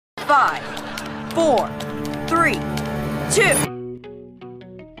5, 4, 3, 2.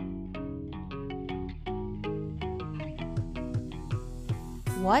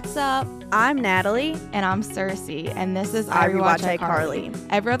 What's up? I'm Natalie. And I'm Cersei, and this is I Rewatch iCarly.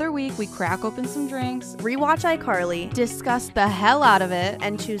 Every other week, we crack open some drinks, Rewatch iCarly, discuss the hell out of it,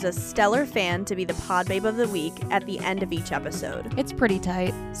 and choose a stellar fan to be the pod babe of the week at the end of each episode. It's pretty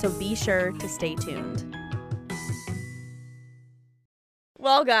tight. So be sure to stay tuned.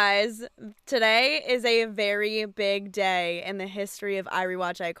 Well, guys, today is a very big day in the history of I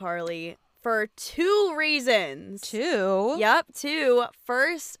Rewatch iCarly. For 2 reasons. 2? Yep, 2.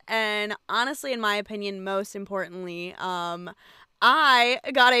 First, and honestly, in my opinion, most importantly, I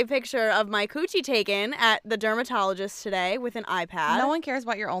got a picture of my coochie taken at the dermatologist today with an iPad. No one cares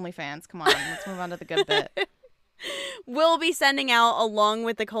about your OnlyFans. Come on, let's move on to the good bit. We'll be sending out along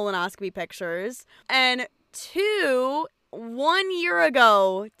with the colonoscopy pictures. And 2, 1 year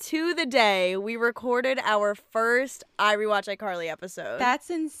ago to the day, we recorded our first I Rewatch iCarly episode. That's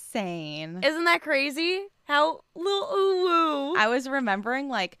insane. Isn't that crazy? How little ooh-woo. I was remembering,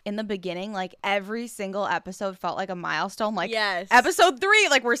 like, in the beginning, like, every single episode felt like a milestone. Like, yes. Episode 3,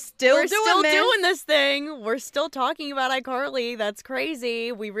 like, we're still doing this thing. We're still talking about iCarly. That's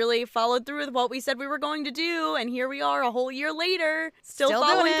crazy. We really followed through with what we said we were going to do, and here we are a whole year later, still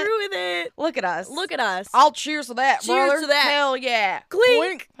following through with it. Look at us. Look at us. I'll cheers to that, Cheers brother. to that. Hell yeah.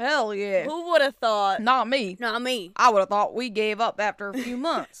 Clink. Hell yeah. Who would have thought? Not me. Not me. I would have thought we gave up after a few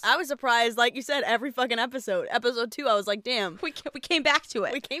months. I was surprised, like you said, every fucking episode. Episode 2, I was like, damn. We came back to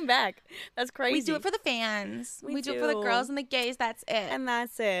it. We came back. That's crazy. We do it for the fans. We do it for the girls and the gays. That's it. And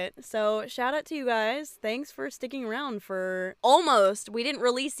that's it. So shout out to you guys. Thanks for sticking around for almost. We didn't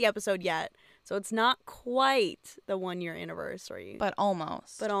release the episode yet. So it's not quite the 1 year anniversary. But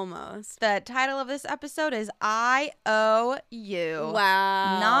almost. The title of this episode is iOwe.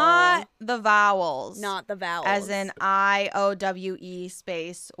 Wow. Not the vowels. Not the vowels. As in IOWE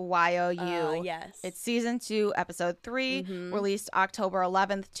space YOU. Yes. It's season 2, episode 3, released October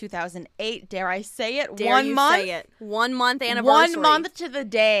 11th, 2008. Dare I say it? Dare 1 you month? say it. 1 month anniversary. 1 month to the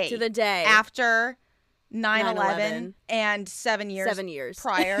day. After 9/11 and 7 years. 7 years.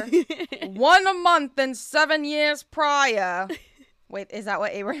 Prior. 1 month and 7 years prior. Wait, is that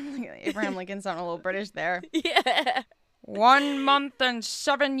what Abraham Lincoln sounded a little British there? Yeah. 1 month and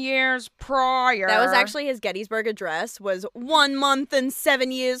 7 years prior. That was actually his Gettysburg Address, was 1 month and 7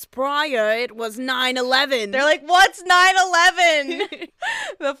 years prior. It was 9/11. They're like, what's 9/11?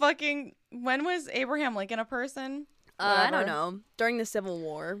 The fucking, when was Abraham Lincoln a person? I don't know. During the Civil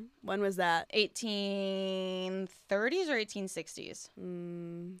War. When was that? 1830s or 1860s?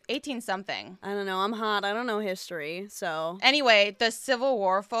 18-something. I don't know. I'm hot. I don't know history, so. Anyway, the Civil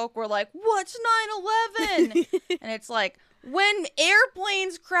War folk were like, what's 9/11? And it's like, when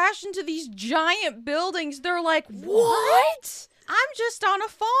airplanes crash into these giant buildings, they're like, what? I'm just on a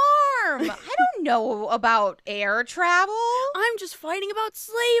farm. I don't know about air travel. I'm just fighting about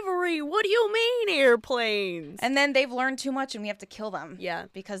slavery. What do you mean, airplanes? And then they've learned too much and we have to kill them. Yeah.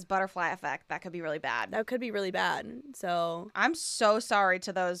 Because butterfly effect, that could be really bad. That could be really bad. So I'm so sorry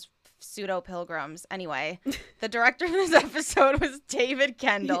to those pseudo-pilgrims. Anyway, the director of this episode was David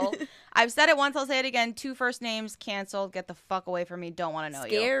Kendall. I've said it once, I'll say it again. 2 first names, canceled. Get the fuck away from me. Don't want to know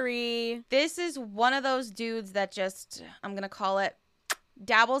you. Scary. This is one of those dudes that just, I'm going to call it,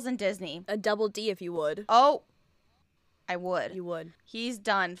 dabbles in Disney. A double D if you would. Oh, I would. You would. He's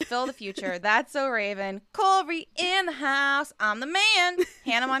done. Phil the Future. That's So Raven. Corey in the house. I'm the man.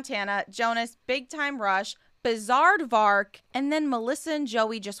 Hannah Montana. Jonas. Big Time Rush. Bizarre Vark. And then Melissa and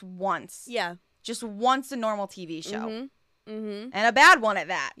Joey just once. Yeah. Just once a normal TV show. Mm-hmm. And a bad one at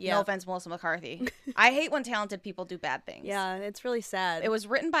that. Yeah. No offense, Melissa McCarthy. I hate when talented people do bad things. Yeah, it's really sad. It was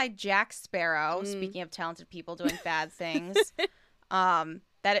written by Jack Sparrow, speaking of talented people doing bad things.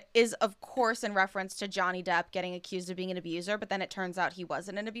 That is, of course, in reference to Johnny Depp getting accused of being an abuser, but then it turns out he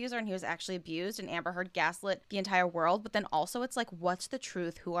wasn't an abuser and he was actually abused, and Amber Heard gaslit the entire world. But then also it's like, what's the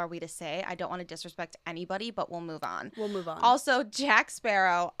truth? Who are we to say? I don't want to disrespect anybody, but we'll move on. Also, Jack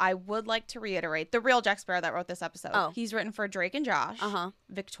Sparrow, I would like to reiterate, the real Jack Sparrow that wrote this episode. Oh. He's written for Drake and Josh,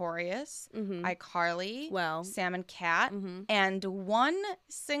 Victorious, iCarly, Sam and Cat, and one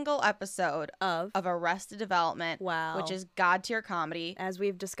single episode of Arrested Development, which is God tier comedy. As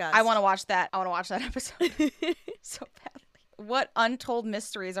we've discussed. I want to watch that. I want to watch that episode so badly. What untold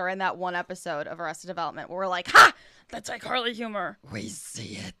mysteries are in that one episode of Arrested Development where we're like, ha! That's iCarly humor. We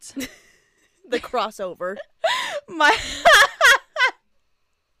see it. The crossover. My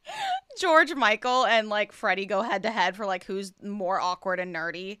George Michael and like Freddie go head to head for like who's more awkward and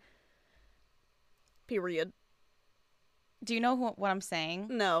nerdy. Period. Do you know what I'm saying?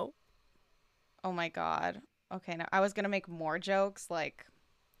 No. Oh my God. Okay, now I was gonna make more jokes, like,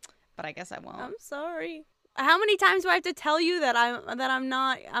 but I guess I won't. I'm sorry. How many times do I have to tell you that I'm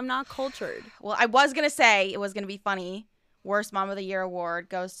not cultured? Well, I was gonna say it was gonna be funny. Worst Mom of the Year award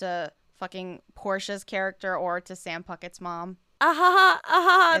goes to fucking Portia's character or to Sam Puckett's mom.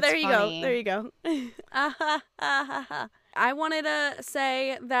 It's There you funny. go. There you go. I wanted to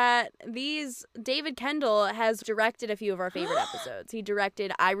say that David Kendall has directed a few of our favorite episodes. He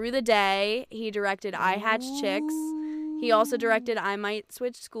directed I Rue the Day. He directed I Hatch Chicks. He also directed I Might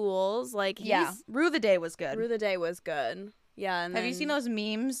Switch Schools. Yeah, Rue the Day was good. Rue the Day was good. Yeah. And Have you seen those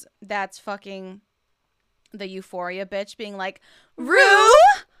memes? That's fucking the Euphoria bitch being like, Rue?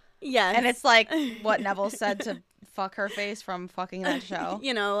 Yes. And it's like what Neville said to fuck her face from fucking that show.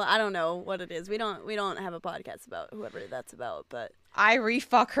 You know, I don't know what it is. We don't have a podcast about whoever that's about, but I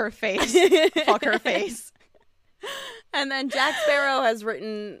refuck her face. Fuck her face. And then Jack Sparrow has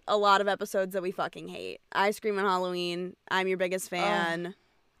written a lot of episodes that we fucking hate. I Scream on Halloween. I'm Your Biggest Fan.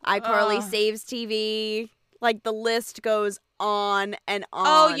 iCarly Saves TV. Like, the list goes on and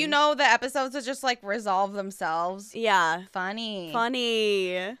on. Oh, you know the episodes that just, like, resolve themselves. Yeah. Funny.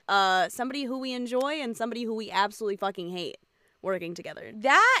 Somebody who we enjoy and somebody who we absolutely fucking hate working together.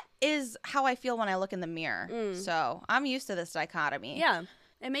 That is how I feel when I look in the mirror. So I'm used to this dichotomy. Yeah.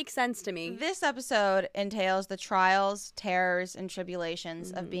 It makes sense to me. This episode entails the trials, terrors, and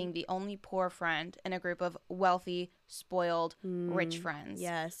tribulations of being the only poor friend in a group of wealthy, spoiled, rich friends.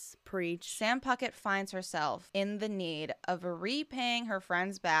 Yes, preach. Sam Puckett finds herself in the need of repaying her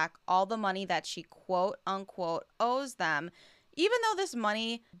friends back all the money that she quote-unquote owes them, even though this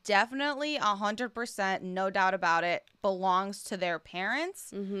money definitely 100%, no doubt about it, belongs to their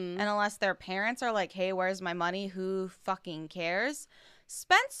parents. And unless their parents are like, hey, where's my money? Who fucking cares?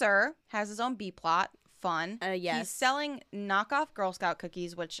 Spencer has his own B-plot. Fun. Yes. He's selling knockoff Girl Scout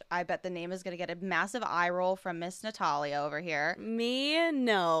cookies, which I bet the name is going to get a massive eye roll from Miss Natalia over here. Me?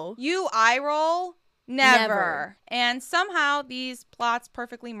 No. You eye roll? Never. And somehow these plots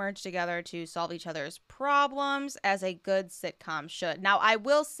perfectly merge together to solve each other's problems as a good sitcom should. Now, I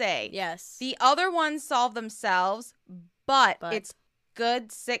will say, Yes. the other ones solve themselves, but it's good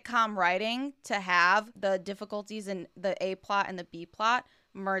sitcom writing to have the difficulties in the A plot and the B plot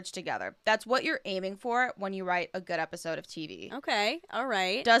merge together. That's what you're aiming for when you write a good episode of TV. Okay. All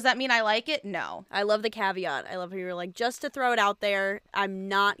right. Does that mean I like it? No. I love the caveat. I love how you're like, just to throw it out there, I'm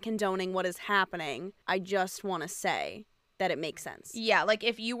not condoning what is happening. I just want to say that it makes sense. Yeah, like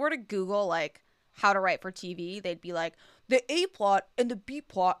if you were to Google like how to write for TV, they'd be like, the A plot and the B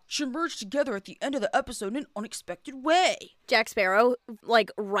plot should merge together at the end of the episode in an unexpected way. Jack Sparrow,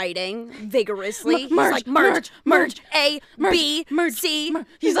 like, writing vigorously. Merge, A, B, C.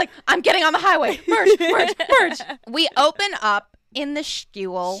 He's like, I'm getting on the highway. Merge. We open up in the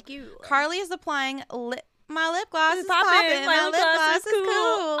school. Carly is applying my lip gloss is popping. My lip gloss is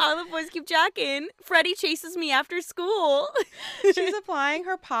cool. All the boys keep jacking. Freddie chases me after school. She's applying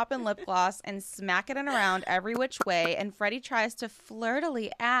her poppin' lip gloss and smacking it around every which way. And Freddie tries to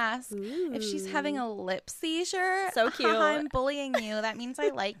flirtily ask if she's having a lip seizure. So cute. I'm bullying you. That means I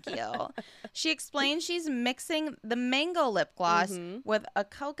like you. She explains she's mixing the mango lip gloss with a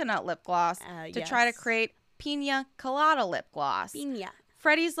coconut lip gloss to try to create pina colada lip gloss. Pina.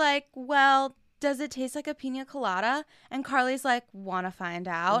 Freddie's like, well, does it taste like a pina colada? And Carly's like, wanna find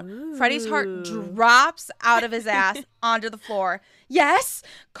out? Ooh. Freddie's heart drops out of his ass onto the floor. Yes!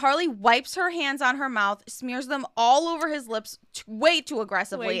 Carly wipes her hands on her mouth, smears them all over his lips way too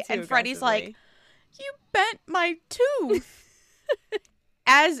aggressively. And Freddie's like, you bent my tooth.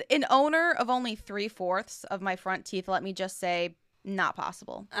 As an owner of only 3/4 of my front teeth, let me just say, not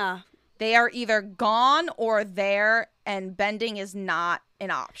possible. They are either gone or there, and bending is not an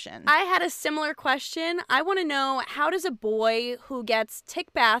option. I had a similar question. I want to know, how does a boy who gets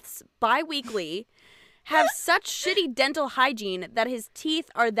tick baths bi-weekly have such shitty dental hygiene that his teeth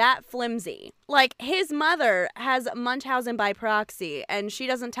are that flimsy? Like, his mother has Munchausen by proxy, and she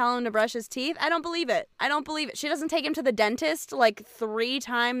doesn't tell him to brush his teeth? I don't believe it. She doesn't take him to the dentist like 3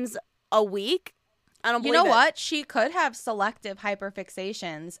 times a week? I don't believe it. You know what? She could have selective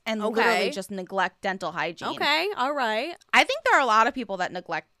hyperfixations and literally just neglect dental hygiene. Okay, all right. I think there are a lot of people that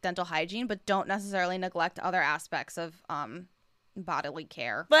neglect dental hygiene but don't necessarily neglect other aspects of bodily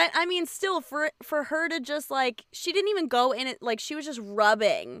care. But I mean, still, for her to just like, she didn't even go in it, like, she was just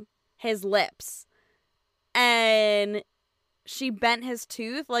rubbing his lips and she bent his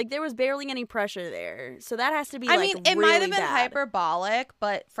tooth. Like, there was barely any pressure there. So that has to be, it really might have been bad. hyperbolic,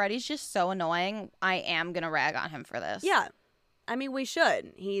 but Freddie's just so annoying. I am going to rag on him for this. Yeah. I mean, we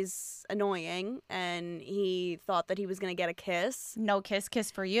should. He's annoying, and he thought that he was going to get a kiss. No kiss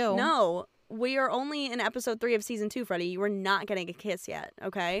for you. No. we are only in episode 3 of season 2, Freddie. You are not getting a kiss yet,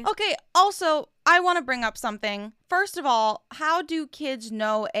 okay? Okay, also, I want to bring up something. First of all, how do kids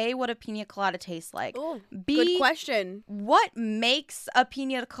know, A, what a pina colada tastes like? Oh, B, good question. what makes a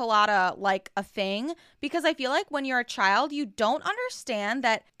pina colada like a thing? Because I feel like when you're a child, you don't understand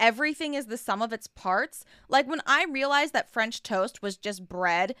that everything is the sum of its parts. Like when I realized that French toast was just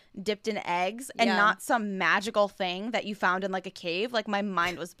bread dipped in eggs and not some magical thing that you found in like a cave, like my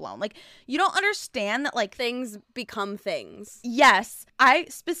mind was blown. Like you don't understand that like things become things. Yes. I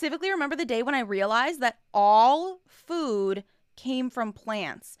specifically remember the day when I realized that all food came from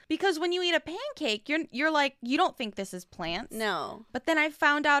plants. Because when you eat a pancake, you're like, you don't think this is plants. No. But then I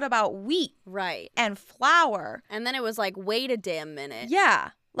found out about wheat. Right. And flour. And then it was like, wait a damn minute. Yeah.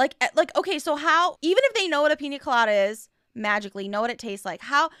 Like, okay, so how, even if they know what a pina colada is, magically know what it tastes like,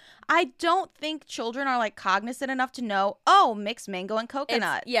 how, I don't think children are like cognizant enough to know, oh, mixed mango and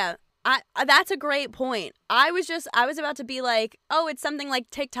coconut. Yeah. That's a great point. I was about to be like, oh, it's something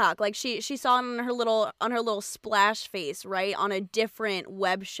like TikTok. Like she saw it on her little splash face, right? On a different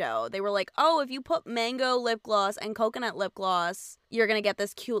web show. They were like, oh, if you put mango lip gloss and coconut lip gloss, you're going to get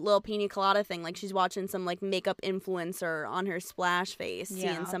this cute little pina colada thing. Like she's watching some like makeup influencer on her splash face,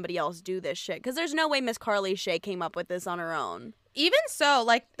 seeing somebody else do this shit. Because there's no way Miss Carly Shay came up with this on her own. Even so,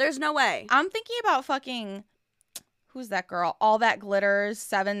 like, there's no way. I'm thinking about fucking... Who's that girl? All That Glitters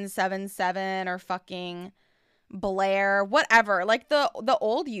 777 or fucking Blair, whatever. Like the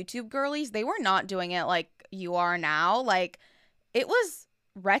old YouTube girlies, they were not doing it like you are now. Like it was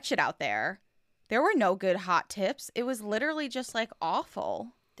wretched out there. There were no good hot tips. It was literally just like awful.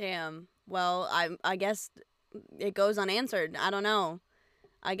 Damn. Well, I guess it goes unanswered. I don't know.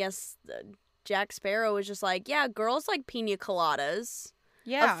 I guess Jack Sparrow was just like, yeah, girls like pina coladas.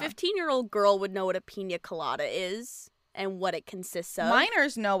 Yeah. A 15-year-old girl would know what a pina colada is and what it consists of.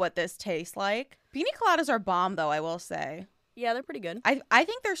 Minors know what this tastes like. Pina coladas are bomb, though, I will say. Yeah, they're pretty good. I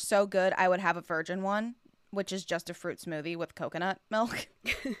think they're so good, I would have a virgin one, which is just a fruit smoothie with coconut milk.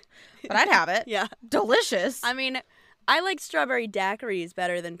 But I'd have it. Yeah. Delicious. I mean, I like strawberry daiquiris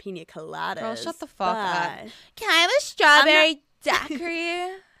better than pina coladas. Girl, shut the fuck up. Can I have a strawberry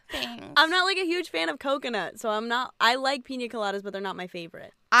daiquiri? Thanks. I'm not like a huge fan of coconut, so I like pina coladas, but they're not my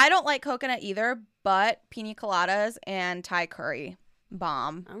favorite. I don't like coconut either, but pina coladas and Thai curry,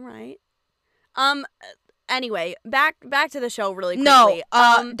 bomb. All right. Anyway, back to the show really No,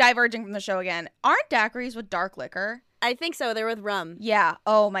 quickly. diverging from the show again. Aren't daiquiris with dark liquor? I think so. They're with rum. Yeah.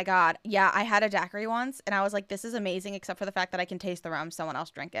 Oh my God. Yeah, I had a daiquiri once, and I was like, this is amazing, except for the fact that I can taste the rum. Someone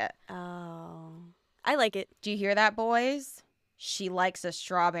else drink it. Oh. I like it. Do you hear that, boys? She likes a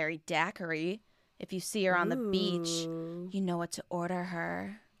strawberry daiquiri. If you see her on the beach, you know what to order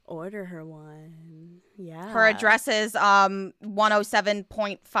her. Order her one. Yeah. Her address is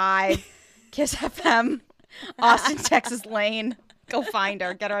 107.5 Kiss FM, Austin, Texas Lane. Go find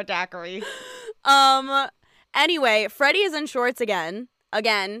her. Get her a daiquiri. Anyway, Freddie is in shorts again.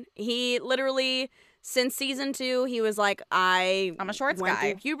 He literally, since season 2, he was like, I'm a shorts went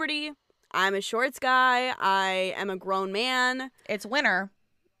guy. Through puberty. I'm a shorts guy. I am a grown man. It's winter.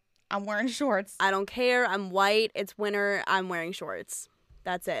 I'm wearing shorts. I don't care. I'm white. It's winter. I'm wearing shorts.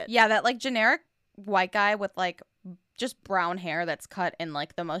 That's it. Yeah, that like generic white guy with like just brown hair that's cut in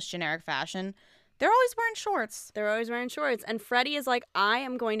like the most generic fashion. They're always wearing shorts. They're always wearing shorts. And Freddie is like, I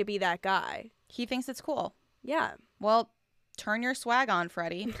am going to be that guy. He thinks it's cool. Yeah. Well, turn your swag on,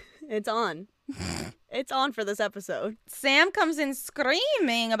 Freddie. It's on. It's on for this episode. Sam comes in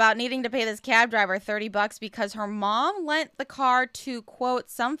screaming about needing to pay this cab driver $30 because her mom lent the car to, quote,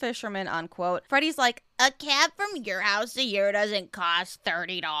 some fisherman, unquote. Freddie's like, a cab from your house a year doesn't cost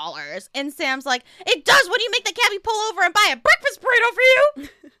 $30. And Sam's like, it does when you make the cabbie pull over and buy a breakfast burrito for you.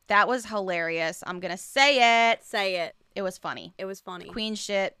 That was hilarious. I'm going to say it. Say it. It was funny. It was funny. Queen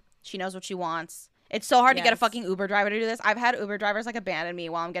shit. She knows what she wants. It's so hard to get a fucking Uber driver to do this. I've had Uber drivers like abandon me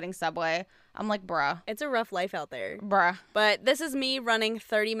while I'm getting Subway. I'm like, bruh. It's a rough life out there. Bruh. But this is me running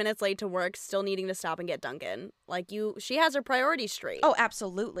 30 minutes late to work, still needing to stop and get Dunkin'. Like, she has her priorities straight. Oh,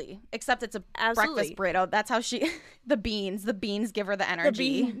 absolutely. Except it's a breakfast burrito. That's how the beans give her the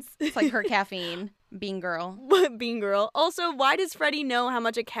energy. The beans. It's like her caffeine. Bean girl. Bean girl. Also, why does Freddie know how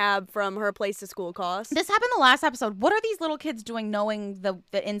much a cab from her place to school costs? This happened the last episode. What are these little kids doing knowing the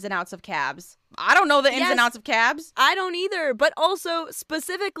ins and outs of cabs? I don't know the ins and outs of cabs. I don't either. But also,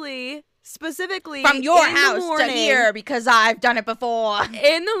 specifically, Specifically, From your in the house to morning- here because I've done it before.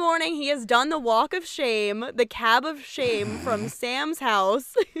 In the morning, he has done the walk of shame, the cab of shame from Sam's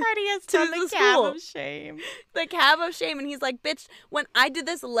house. Freddie has To done the the cab school. of shame. The cab of shame. And he's like, bitch, when I did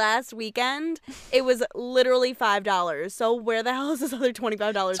this last weekend, it was literally $5. So where the hell is this other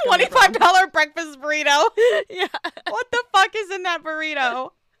 $25 coming from? $25 breakfast burrito. Yeah. What the fuck is in that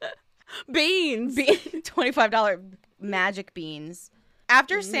burrito? Beans. $25 magic beans.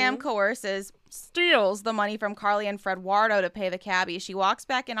 After Sam steals the money from Carly and Fred Wardo to pay the cabbie, she walks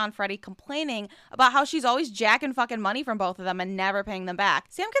back in on Freddie complaining about how she's always jacking fucking money from both of them and never paying them back.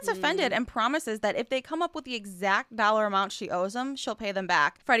 Sam gets offended and promises that if they come up with the exact dollar amount she owes them, she'll pay them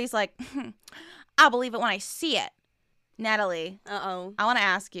back. Freddie's like, I'll believe it when I see it. Natalie, Uh-oh. I want to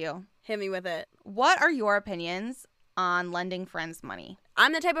ask you, Hit me with it. what are your opinions on lending friends money?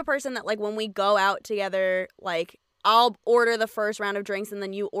 I'm the type of person that, like, when we go out together, like, I'll order the first round of drinks and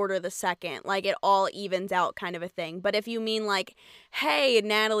then you order the second. Like, it all evens out kind of a thing. But if you mean, like, hey,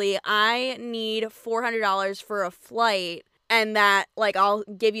 Natalie, I need $400 for a flight and that, like, I'll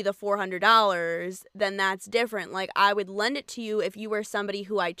give you the $400, then that's different. Like, I would lend it to you if you were somebody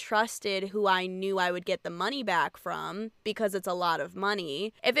who I trusted, who I knew I would get the money back from, because it's a lot of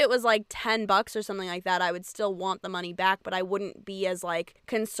money. If it was, like, $10 or something like that, I would still want the money back, but I wouldn't be as, like,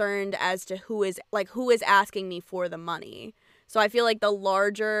 concerned as to who is asking me for the money. So I feel like the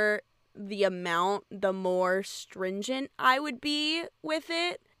larger the amount, the more stringent I would be with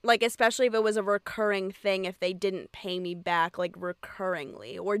it. Like, especially if it was a recurring thing, if they didn't pay me back, like,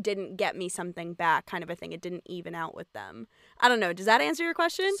 recurringly, or didn't get me something back kind of a thing. It didn't even out with them. I don't know. Does that answer your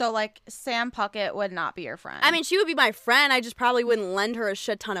question? So, like, Sam Puckett would not be your friend. I mean, she would be my friend. I just probably wouldn't lend her a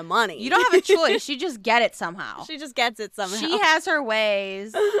shit ton of money. You don't have a choice. She just get it somehow. She just gets it somehow. She has her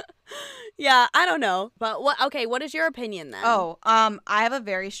ways. Yeah, I don't know. But what is your opinion then? Oh, I have a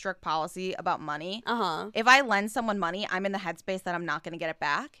very strict policy about money. Uh-huh. If I lend someone money, I'm in the headspace that I'm not going to get it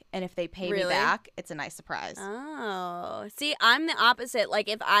back. And if they pay me Really? back, it's a nice surprise. Oh. See, I'm the opposite. Like,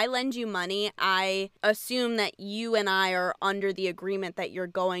 if I lend you money, I assume that you and I are under the agreement that you're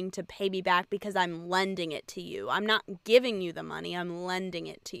going to pay me back because I'm lending it to you. I'm not giving you the money. I'm lending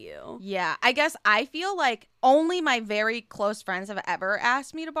it to you. Yeah, I guess I feel like only my very close friends have ever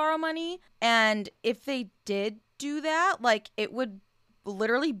asked me to borrow money. And if they did do that, like, it would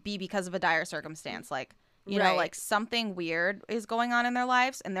literally be because of a dire circumstance. Like, you know, Right. like something weird is going on in their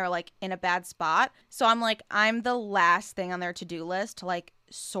lives and they're like in a bad spot. So I'm the last thing on their to-do list to like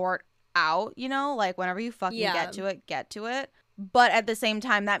sort out, you know, like whenever you fucking get to it. But at the same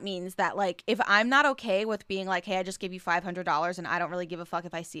time, that means that like if I'm not okay with being like, hey, I just gave you $500 and I don't really give a fuck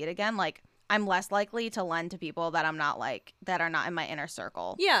if I see it again, like I'm less likely to lend to people that I'm not like, that are not in my inner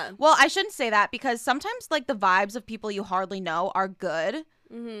circle. Yeah. Well, I shouldn't say that because sometimes like the vibes of people you hardly know are good.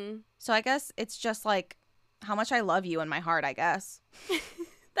 Mm-hmm. So I guess it's just like how much I love you in my heart, I guess.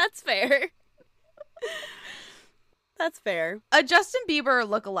 That's fair. That's fair. A Justin Bieber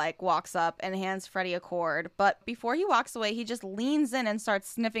lookalike walks up and hands Freddie a cord, but before he walks away, he just leans in and starts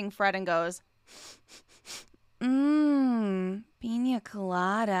sniffing Fred and goes, pina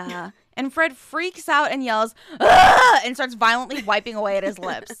colada. And Fred freaks out and yells, "Ah!" and starts violently wiping away at his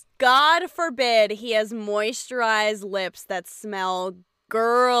lips. God forbid he has moisturized lips that smell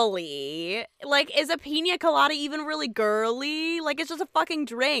girly. Like, is a pina colada even really girly? Like, it's just a fucking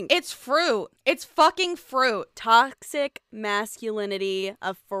drink. It's fruit. It's fucking fruit. Toxic masculinity,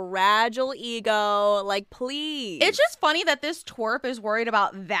 a fragile ego. Like, please. It's just funny that this twerp is worried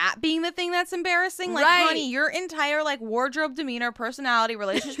about that being the thing that's embarrassing. Like, Right. honey, your entire, like, wardrobe, demeanor, personality,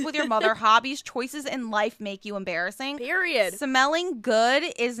 relationship with your mother, hobbies, choices in life make you embarrassing. Period. Smelling good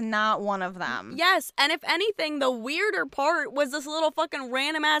is not one of them. Yes, and if anything, the weirder part was this little fucking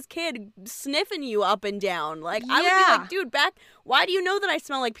random ass kid sniffing you up and down. Like, I would be like, dude, why do you know that I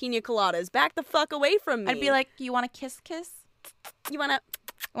smell like pina coladas? Back the fuck away from me. I'd be like, you want a kiss? You wanna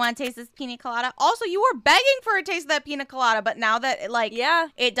taste this pina colada? Also, you were begging for a taste of that pina colada, but now that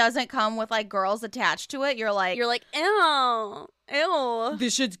it doesn't come with like girls attached to it, you're like, ew.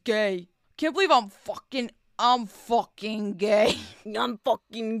 This shit's gay. Can't believe I'm fucking gay. I'm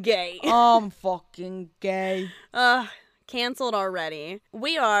fucking gay. I'm fucking gay. Canceled already.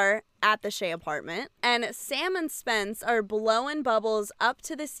 We are at the Shea apartment, and Sam and Spence are blowing bubbles up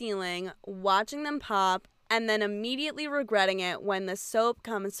to the ceiling, watching them pop, and then immediately regretting it when the soap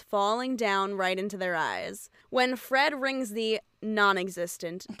comes falling down right into their eyes. When Fred rings the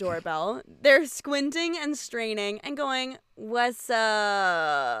non-existent doorbell, they're squinting and straining and going, "What's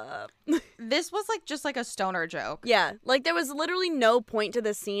up?" This was like just like a stoner joke. Yeah, like there was literally no point to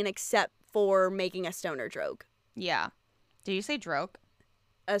the scene except for making a stoner joke. Yeah. Did you say droke?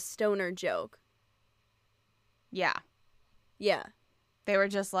 a stoner joke. Yeah. Yeah. They were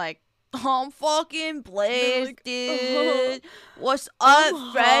just like, I'm fucking blazed, Like, dude. What's up,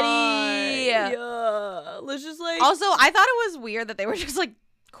 I'm Freddie? high. Yeah. Let's just like. Also, I thought it was weird that they were just like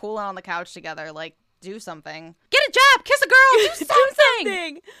cooling on the couch together. Like, do something. Get a job. Kiss a girl. Do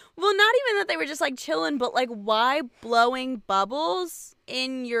something. Well, not even that they were just like chilling, but like, why blowing bubbles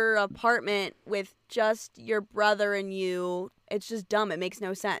in your apartment with just your brother and you? It's just dumb. It makes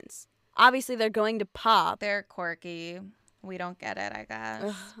no sense. Obviously, they're going to pop. They're quirky. We don't get it, I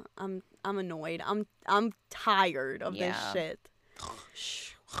guess. Ugh, I'm annoyed. I'm tired of this shit.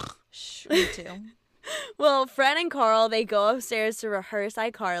 Me too. Well, Fred and Carl, they go upstairs to rehearse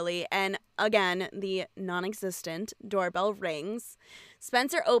iCarly, and again, the non-existent doorbell rings.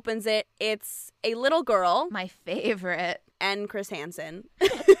 Spencer opens it. It's a little girl. My favorite. And Chris Hansen.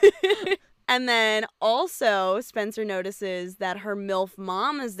 And then also, Spencer notices that her MILF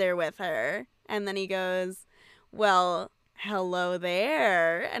mom is there with her. And then he goes, well, hello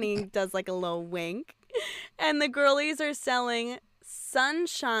there. And he does like a little wink. And the girlies are selling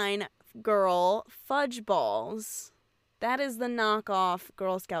Sunshine Girl fudge balls. That is the knockoff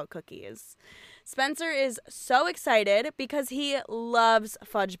Girl Scout cookies. Spencer is so excited because he loves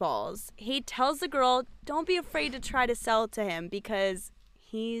fudge balls. He tells the girl, don't be afraid to try to sell it to him because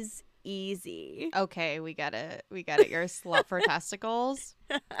he's easy. Okay, we get it. We get it. You're a slut for testicles.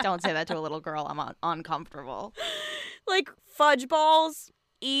 Don't say that to a little girl. I'm uncomfortable. Like, fudge balls?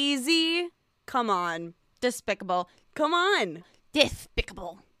 Easy? Come on. Despicable. Come on.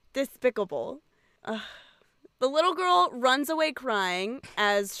 Despicable. Despicable. The little girl runs away crying,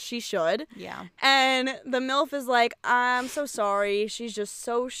 as she should. Yeah. And the MILF is like, I'm so sorry. She's just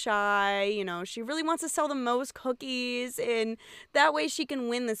so shy. You know, she really wants to sell the most cookies, and that way she can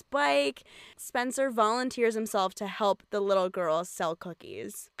win this bike. Spencer volunteers himself to help the little girl sell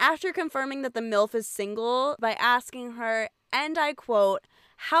cookies. After confirming that the MILF is single by asking her, and I quote,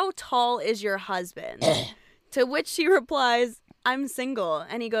 how tall is your husband? To which she replies, I'm single.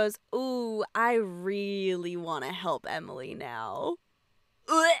 And he goes, ooh, I really want to help Emily now.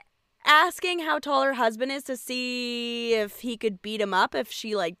 Asking how tall her husband is to see if he could beat him up if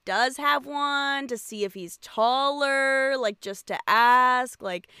she, like, does have one, to see if he's taller, like, just to ask.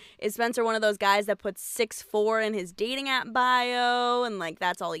 Like, is Spencer one of those guys that puts 6'4" in his dating app bio and, like,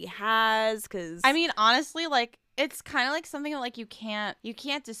 that's all he has? Because I mean, honestly, like, it's kind of like something that, like, you can't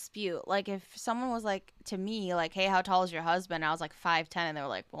dispute. Like, if someone was like to me, like, hey, how tall is your husband? And I was like 5'10", and they were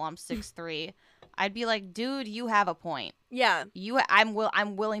like, well, I'm 6'3". I'd be like, dude, you have a point. Yeah.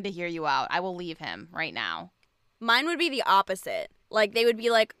 I'm willing to hear you out. I will leave him right now. Mine would be the opposite. Like, they would be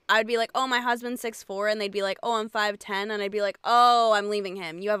like, I'd be like, oh, my husband's 6'4", and they'd be like, oh, I'm 5'10", and I'd be like, oh, I'm leaving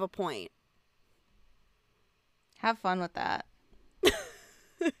him. You have a point. Have fun with that.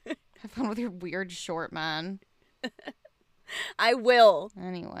 Have fun with your weird short man. I will.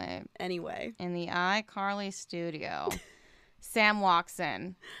 Anyway. In the iCarly studio, Sam walks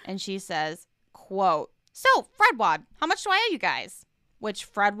in and she says, quote, so, Fredwad, how much do I owe you guys?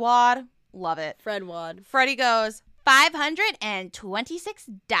 Which Fredwad, love it. Fredwad. Freddie goes,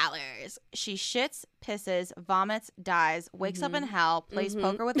 $526. She shits, pisses, vomits, dies, wakes up in hell, plays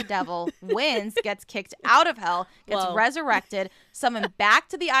poker with the devil, wins, gets kicked out of hell, gets resurrected, summoned back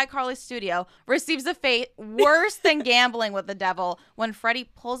to the iCarly studio, receives a fate worse than gambling with the devil when Freddie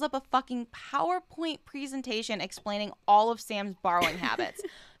pulls up a fucking PowerPoint presentation explaining all of Sam's borrowing habits.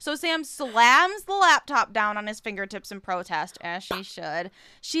 So Sam slams the laptop down on his fingertips in protest, as she should.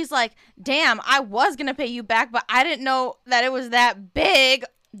 She's like, damn, I was going to pay you back, but I didn't know that it was that big.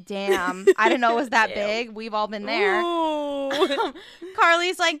 Damn, I didn't know it was that big. We've all been there.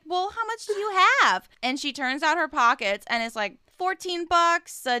 Carly's like, well, how much do you have? And she turns out her pockets, and it's like $14,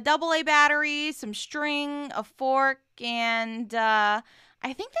 a AA battery, some string, a fork, and I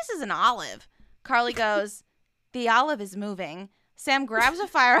think this is an olive. Carly goes, the olive is moving. Sam grabs a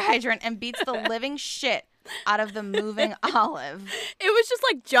fire hydrant and beats the living shit out of the moving olive. It was just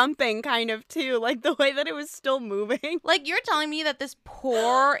like jumping kind of too, like the way that it was still moving. Like, you're telling me that this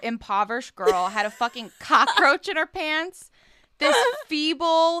poor impoverished girl had a fucking cockroach in her pants? This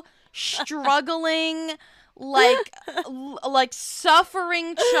feeble, struggling, like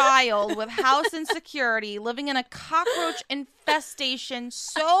suffering child with house insecurity living in a cockroach infestation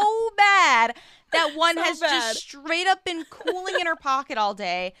so bad that one has just straight up been cooling in her pocket all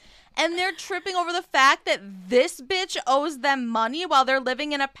day. And they're tripping over the fact that this bitch owes them money while they're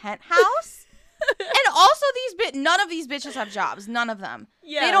living in a penthouse. And also, none of these bitches have jobs. None of them.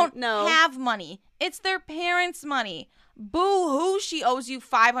 Yeah, they don't have money. It's their parents' money. Boo hoo, she owes you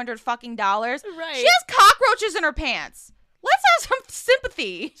 $500 fucking. Right. She has cockroaches in her pants. Let's have some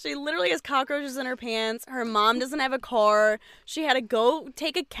sympathy. She literally has cockroaches in her pants. Her mom doesn't have a car. She had to go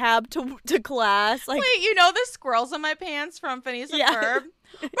take a cab to class. Like, wait, you know the squirrels in my pants from Phineas and Ferb? Roaches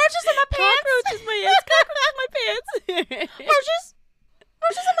in my pants. Cockroaches in my pants. Cockroaches in my pants.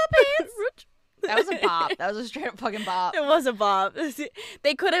 Roaches in my pants. That was a bop. That was a straight up fucking bop. It was a bop.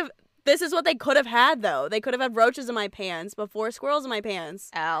 They could have. This is what they could have had, though. They could have had roaches in my pants before squirrels in my pants.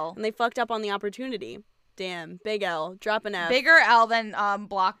 L. And they fucked up on the opportunity. Damn. Big L. Drop an F. Bigger L than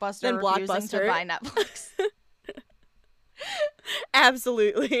Blockbuster Than refusing to Blockbuster. buy Netflix.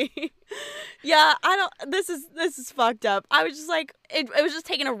 Absolutely. Yeah, this is fucked up. I was just like, it was just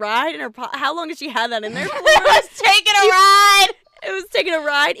taking a ride in her how long did she have that in there for? It was taking a ride. It was taking a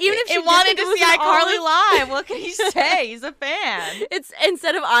ride. Even if she it wanted did think to it see was an iCarly olive. live. What can he say? He's a fan. It's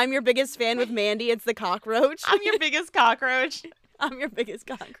instead of I'm your biggest fan with Mandy, it's the cockroach. I'm your biggest cockroach. I'm your biggest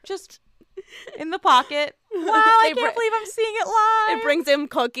cockroach. Just in the pocket. Wow, I can't believe I'm seeing it live. It brings him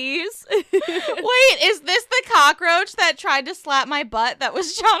cookies. Wait, is this the cockroach that tried to slap my butt that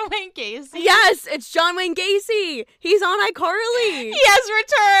was John Wayne Gacy? Yes, it's John Wayne Gacy. He's on iCarly. He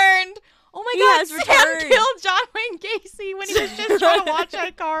has returned. Oh my He God, has Sam returned. killed John Wayne Gacy when he was just trying to watch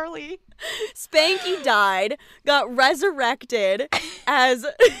iCarly. Spanky died, got resurrected as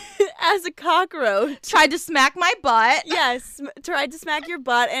a cockroach. Tried to smack my butt. Yes, tried to smack your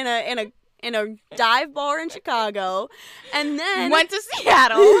butt in a dive bar in Chicago, and then Went to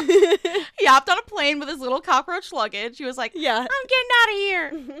Seattle. He hopped on a plane with his little cockroach luggage. He was like, yeah, I'm getting out of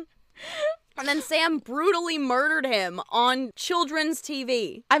here. and then Sam brutally murdered him on children's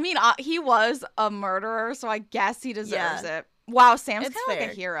TV. I mean, he was a murderer, so I guess he deserves Yeah. it. Wow, Sam's It's kind of like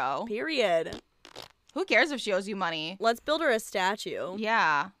fair. a hero. Period. Who cares if she owes you money? Let's build her a statue.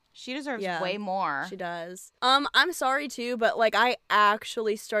 Yeah, she deserves Yeah. way more. She does. I'm sorry too, but like I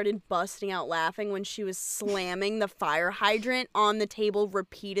actually started busting out laughing when she was slamming the fire hydrant on the table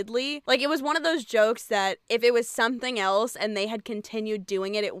repeatedly. Like it was one of those jokes that if it was something else and they had continued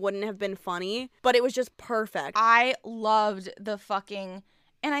doing it, it wouldn't have been funny, but it was just perfect. I loved the fucking,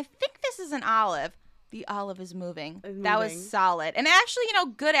 and I think this is an olive. The olive is moving. It's That was moving. solid. And actually,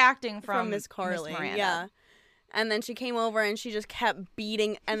 good acting from Miss Carly. Miranda. Yeah. And then she came over and she just kept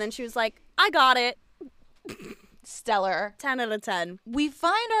beating, and then she was like, I got it. Stellar. 10 out of 10. We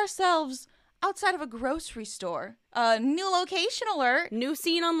find ourselves outside of a grocery store. New location alert. New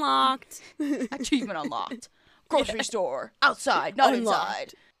scene unlocked. Achievement unlocked. Grocery store. Outside, not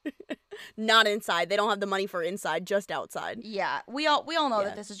Unlocked. inside. Not inside. They don't have the money for inside, just outside. Yeah, we all know Yeah.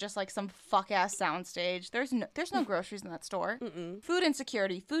 that this is just like some fuck ass soundstage. There's no groceries in that store. Mm-mm. Food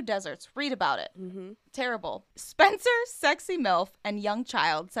insecurity, food deserts. Read about it. Mm-hmm. Terrible. Spencer, sexy MILF, and young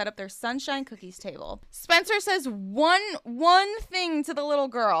child set up their sunshine cookies table. Spencer says one thing to the little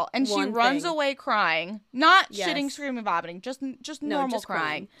girl, and she One runs thing. away crying. Not Yes. shitting, screaming, vomiting. Just No, normal just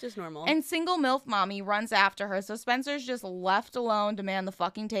crying. Just normal. And single MILF mommy runs after her, so Spencer's just left alone to man the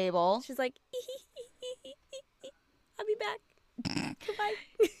fucking table. she's like, I'll be back. Goodbye.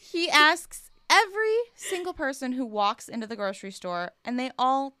 He asks every single person who walks into the grocery store, and they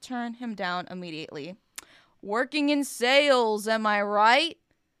all turn him down immediately. Working in sales, am I right?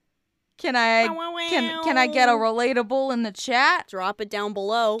 Can I get a relatable in the chat? Drop it down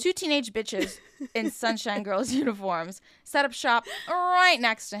below. Two teenage bitches in Sunshine Girls uniforms set up shop right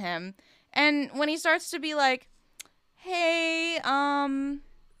next to him. And when he starts to be like, "Hey, I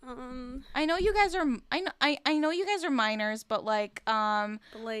know you guys are I know you guys are minors, but like but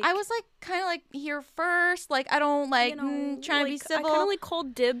like, I was like kind of like here first, like I don't like trying to be civil." I kind of like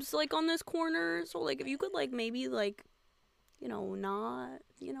called dibs like on this corner, so like if you could like maybe like,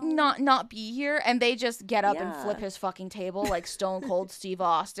 not be here, and they just get up and Yeah. flip his fucking table like Stone Cold Steve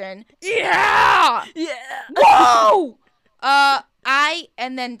Austin. Yeah. Yeah. Whoa.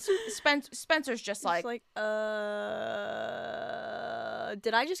 And then Spencer's just It's like,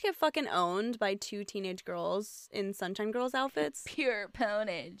 did I just get fucking owned by two teenage girls in Sunshine Girls outfits? pure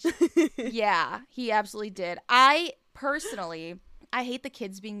ponage. Yeah, he absolutely did. I hate the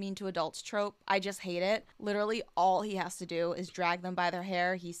kids being mean to adults trope. I just hate it. Literally, all he has to do is drag them by their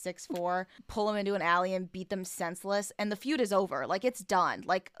hair. He's 6'4", pull them into an alley and beat them senseless, and the feud is over. Like, it's done.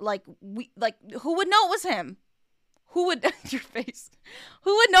 Who would know it was him? Who would your face?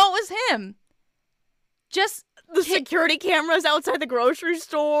 Who would know it was him? Just The security cameras outside the grocery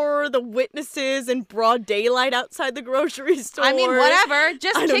store, the witnesses in broad daylight outside the grocery store. I mean, whatever.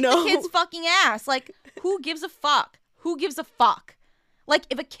 Just I don't kick know. the kid's fucking ass. Like, who gives a fuck? Who gives a fuck? Like,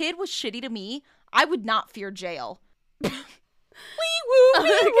 if a kid was shitty to me, I would not fear jail. Wee woo, wee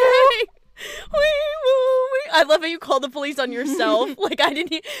woo. Okay. Wee, woo, wee. I love how you called the police on yourself. Like I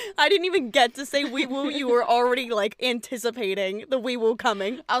didn't even get to say wee woo. You were already like anticipating the wee woo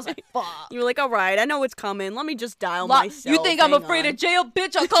coming. I was like, fuck. You were like, all right, I know it's coming. Let me just dial myself. You think I'm Hang afraid on. of jail,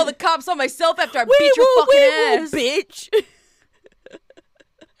 bitch? I'll call the cops on myself after I Wee beat your woo, fucking wee woo, ass. bitch.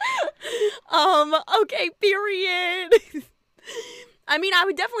 Okay, period. I mean, I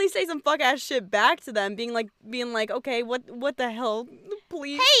would definitely say some fuck ass shit back to them, being like, okay, what the hell,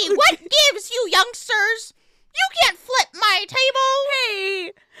 please. Hey, what gives you youngsters? You can't flip my table.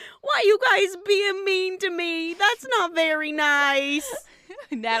 Hey, why you guys being mean to me? That's not very nice.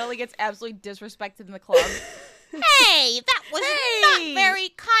 Natalie gets absolutely disrespected in the club. Hey, that was not very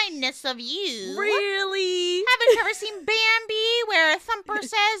kindness of you. Really? Haven't you ever seen Bambi, where Thumper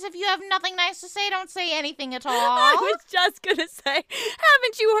says, if you have nothing nice to say, don't say anything at all? I was just gonna say,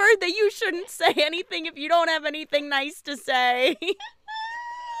 haven't you heard that you shouldn't say anything if you don't have anything nice to say?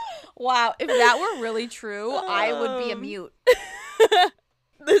 Wow, if that were really true, I would be a mute.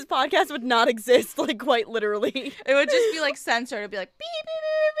 This podcast would not exist, like, quite literally. It would just be, like, censored. It'd be like, beep, beep,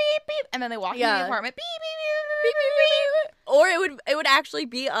 beep, beep, beep. And then they walk into the apartment, beep, beep, beep, beep, beep, beep. Or it would actually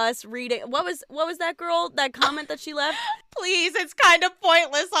be us reading. What was that girl, that comment that she left? Please, it's kind of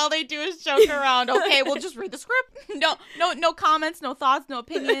pointless. All they do is joke around. Okay, we'll just read the script. No comments, no thoughts, no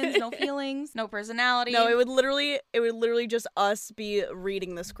opinions, no feelings, no personality. No, it would literally just us be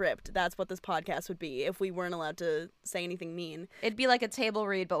reading the script. That's what this podcast would be if we weren't allowed to say anything mean. It'd be like a table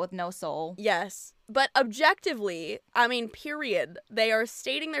read, but with no soul. Yes. But objectively, I mean, period, they are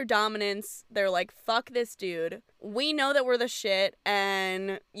stating their dominance. They're like, fuck this dude. We know that we're the shit,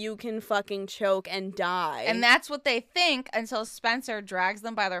 and you can fucking choke and die. And that's what they think until Spencer drags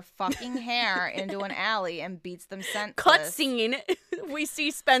them by their fucking hair into an alley and beats them senseless. Cutscene. We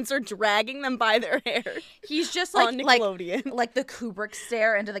see Spencer dragging them by their hair. He's just on Nickelodeon. like the Kubrick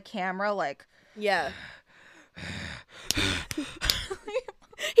stare into the camera, like... Yeah.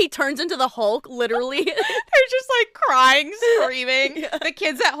 He turns into the Hulk, literally. They're just like crying, screaming. Yeah. The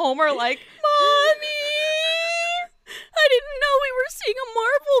kids at home are like, Mommy! I didn't know we were seeing a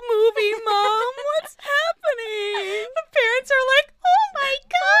Marvel movie, Mom. What's happening? The parents are like, oh my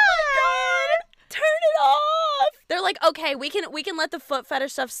god! Turn it off! They're like, okay, we can let the foot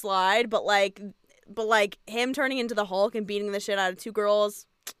fetish stuff slide, but like him turning into the Hulk and beating the shit out of two girls,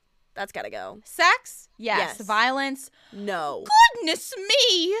 that's gotta go. Sex? Yes. Violence? No. Goodness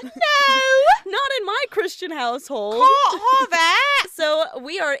me! No! Not in my Christian household. Call that! So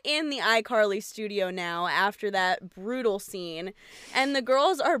we are in the iCarly studio now after that brutal scene, and the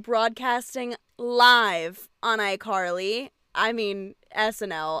girls are broadcasting live on iCarly. I mean,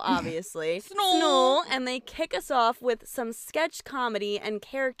 SNL, obviously. Snore. And they kick us off with some sketch comedy and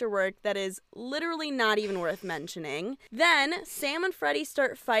character work that is literally not even worth mentioning. Then, Sam and Freddie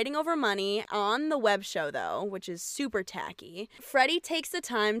start fighting over money on the web show, though, which is super tacky. Freddie takes the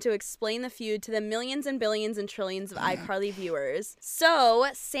time to explain the feud to the millions and billions and trillions of iCarly viewers. So,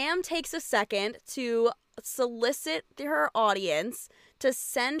 Sam takes a second to solicit her audience to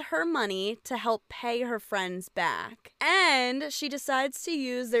send her money to help pay her friends back. And she decides to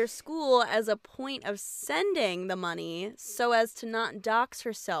use their school as a point of sending the money so as to not dox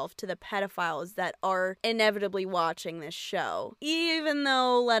herself to the pedophiles that are inevitably watching this show. Even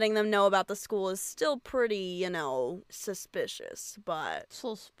though letting them know about the school is still pretty, suspicious, but...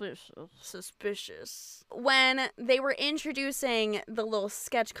 Suspicious. When they were introducing the little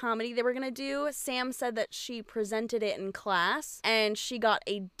sketch comedy they were gonna do, Sam said that she presented it in class, and she got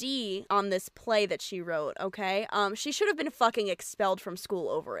a D on this play that she wrote, okay? She should have been fucking expelled from school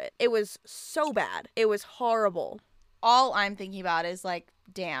over it. It was so bad. It was horrible. All I'm thinking about is like,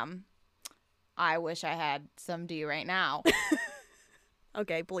 damn, I wish I had some D right now.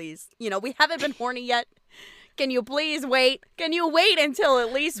 Okay, please. We haven't been horny yet. Can you please wait? Can you wait until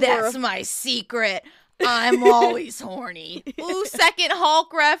at least That's my secret. I'm always horny. Ooh, second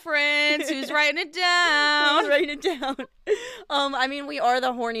Hulk reference. Who's writing it down? Who's writing it down? I mean, we are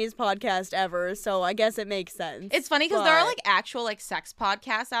the horniest podcast ever, so I guess it makes sense. It's funny because there are like actual like sex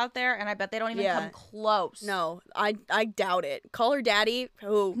podcasts out there, and I bet they don't even come close. No, I doubt it. Call her daddy.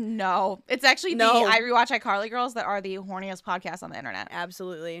 Who? No, it's actually the I Rewatch iCarly girls that are the horniest podcasts on the internet.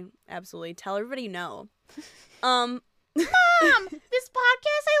 Absolutely. Tell everybody no. Mom, this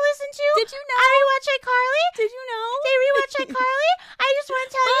podcast I listen to. Did you know? I Rewatch iCarly. Did you know? They Rewatch iCarly. I just want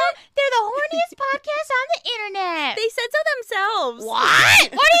to tell you, they're the horniest podcast on the internet. They said so themselves.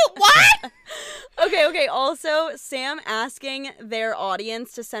 What? What? Okay. Also, Sam asking their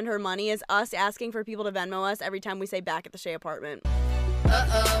audience to send her money is us asking for people to Venmo us every time we say back at the Shea apartment.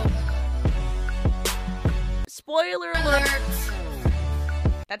 Uh-oh. Spoiler alert.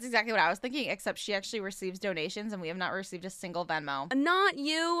 That's exactly what I was thinking, except she actually receives donations and we have not received a single Venmo. Not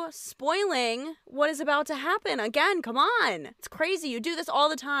you spoiling what is about to happen. Again, come on. It's crazy. You do this all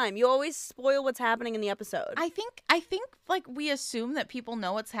the time. You always spoil what's happening in the episode. I think like we assume that people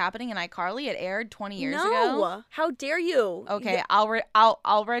know what's happening in iCarly. It aired 20 years ago. No. How dare you? Okay, I'll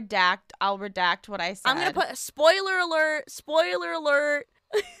redact what I said. I'm going to put spoiler alert.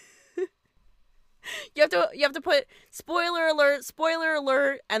 You have to put spoiler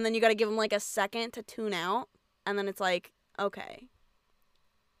alert, and then you got to give them like a second to tune out, and then it's like, okay.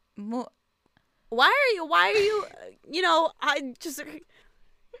 Why are you,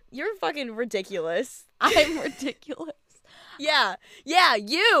 you're fucking ridiculous. I'm ridiculous. Yeah,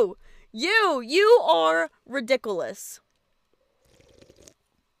 you are ridiculous.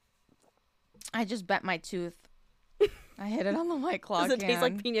 I just bent my tooth. I hit it on the White Claw Does it taste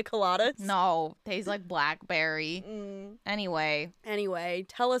like pina coladas? No, tastes like blackberry. Anyway,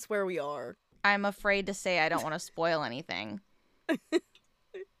 tell us where we are. I'm afraid to say I don't want to spoil anything.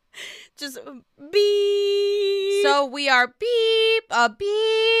 Just beep. So we are beep,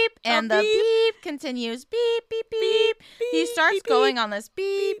 and the beep continues beep, beep, beep. He starts going on this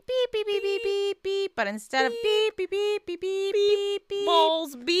beep, beep, beep, beep, beep, beep, beep, but instead of beep, beep, beep, beep, beep, beep, beep,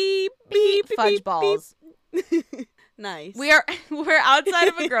 balls, beep, beep, fudge balls. Nice. We're outside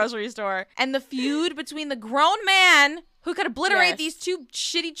of a grocery store, and the feud between the grown man who could obliterate these two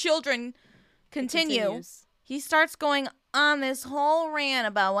shitty children continues. He starts going on this whole rant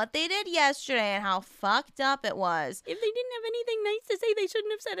about what they did yesterday and how fucked up it was. If they didn't have anything nice to say, they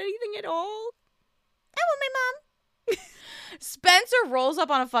shouldn't have said anything at all. I want my mom. Spencer rolls up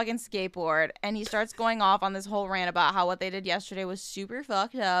on a fucking skateboard and he starts going off on this whole rant about how what they did yesterday was super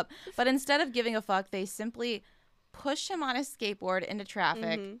fucked up. But instead of giving a fuck, they simply push him on his skateboard into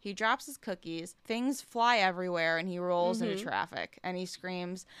traffic. He drops his cookies. Things fly everywhere and he rolls into traffic. And he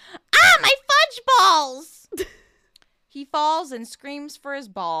screams, "Ah, my fudge balls!" He falls and screams for his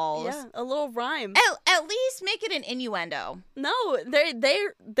balls. Yeah, a little rhyme. At least make it an innuendo. No,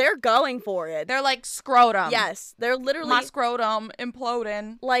 they're going for it. They're like scrotum. Yes, they're literally my scrotum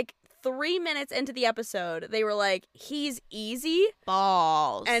imploding. Like 3 minutes into the episode, they were like, "He's easy."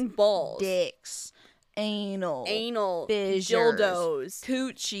 Balls and balls, dicks, anal, fissures, dildos,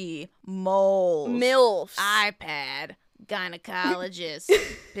 coochie, moles, milfs, iPad, gynecologist,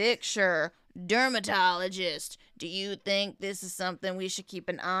 picture, dermatologist. Do you think this is something we should keep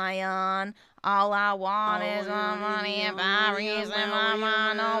an eye on? All I want is my money. If I reason my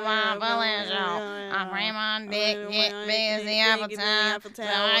mind on my pleasure, I pray my dick get big as the apple top, so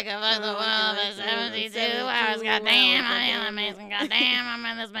I can fuck the world for 72 hours. Goddamn, I am amazing. Goddamn, I'm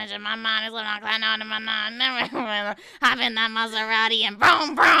in this bitch. My mind is living on cloud nine in my mind. Never hop in that Maserati and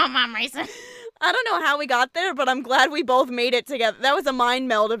boom, boom, I'm racing. I don't know how we got there, but I'm glad we both made it together. That was a mind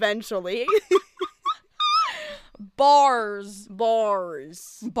meld eventually. Bars.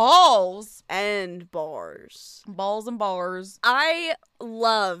 Balls. And bars. Balls and bars. I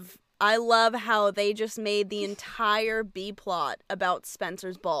love how they just made the entire B plot about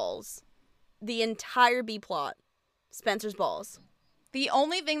Spencer's balls. The entire B plot. Spencer's balls. The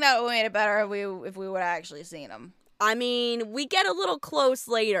only thing that would have made it better if we would have actually seen them. I mean, we get a little close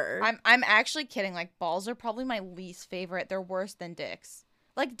later. I'm actually kidding. Like, balls are probably my least favorite. They're worse than dicks.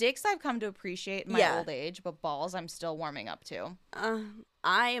 Like, dicks I've come to appreciate in my old age, but balls I'm still warming up to.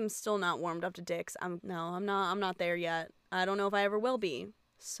 I am still not warmed up to dicks. I'm not there yet. I don't know if I ever will be.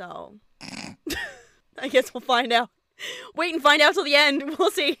 So, I guess we'll find out. Wait and find out till the end.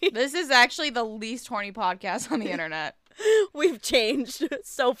 We'll see. This is actually the least horny podcast on the internet. We've changed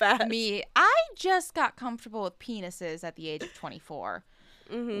so fast. I just got comfortable with penises at the age of 24.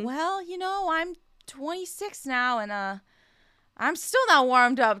 Well, I'm 26 now, and I'm still not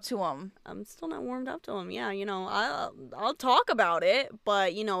warmed up to them. Yeah, I'll talk about it,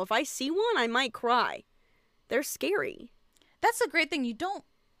 but if I see one, I might cry. They're scary. That's the great thing. You don't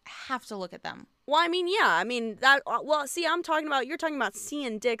have to look at them. Well, you're talking about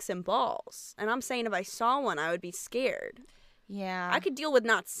seeing dicks and balls. And I'm saying if I saw one, I would be scared. Yeah. I could deal with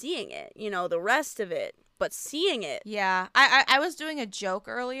not seeing it, the rest of it, but seeing it. Yeah. I was doing a joke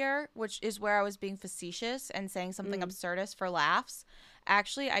earlier, which is where I was being facetious and saying something absurdist for laughs.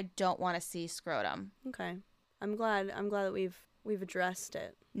 Actually, I don't want to see scrotum. Okay. I'm glad that we've addressed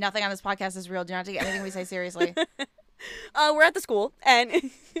it. Nothing on this podcast is real. Do not take anything we say seriously. We're at the school, and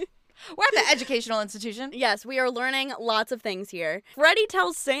we're at the educational institution. Yes, we are learning lots of things here. Freddie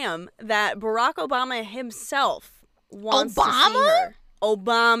tells Sam that Barack Obama himself wants to see her.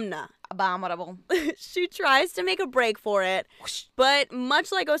 Abominable. She tries to make a break for it, but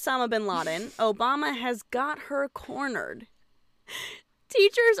much like Osama bin Laden, Obama has got her cornered.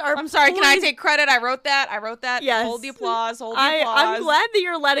 Teachers are I'm sorry, can I poised- take credit? I wrote that. Yes. Hold the applause. Hold the applause. I'm glad that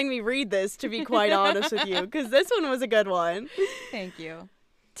you're letting me read this, to be quite honest with you, because this one was a good one. Thank you.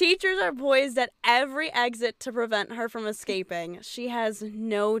 Teachers are poised at every exit to prevent her from escaping. She has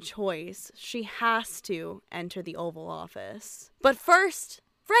no choice. She has to enter the Oval Office. But first,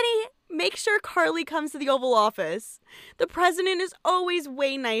 Freddie, make sure Carly comes to the Oval Office. The president is always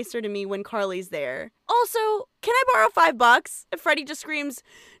way nicer to me when Carly's there. Also, can I borrow $5? If Freddie just screams,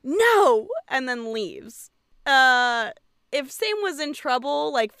 no, and then leaves. If Sam was in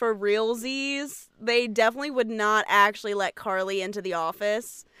trouble, like for realsies, they definitely would not actually let Carly into the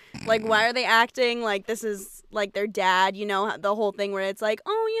office. Like, why are they acting like this is like their dad, you know, the whole thing where it's like,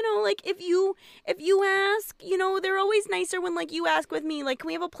 oh, you know, like if you ask, you know, they're always nicer when like you ask with me, like, can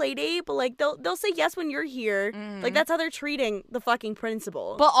we have a play date? But like they'll say yes when you're here. Like that's how they're treating the fucking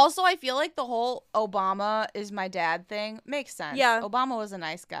principal. But also I feel like the whole Obama is my dad thing makes sense. Yeah. Obama was a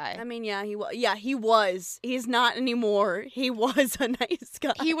nice guy. I mean, yeah, he was. He's not anymore. He was a nice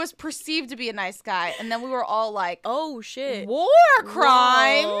guy. He was perceived to be a nice guy, and then we were all like, oh shit. war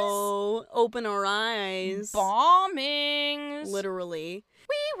crimes. Whoa. Open our eyes. Bombings. Literally.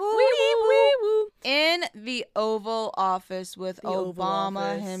 Wee woo, Wee woo, wee woo. In the Oval Office with The Oval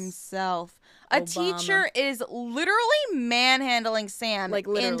Obama Office. himself. A Obama. teacher is literally manhandling Sam Like,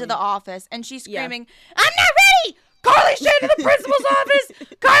 literally. into the office, and she's Yeah. screaming, I'm not ready! Carly, stay to the principal's office!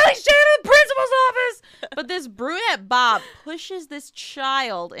 Carly, stay to the principal's office! But this brunette Bob pushes this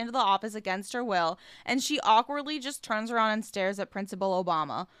child into the office against her will, and she awkwardly just turns around and stares at Principal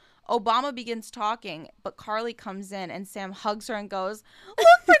Obama. Obama begins talking, but Carly comes in, and Sam hugs her and goes,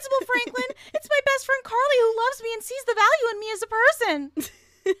 look, Principal Franklin, it's my best friend Carly who loves me and sees the value in me as a person.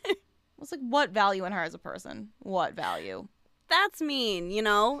 I was like, what value in her as a person? What value? That's mean, you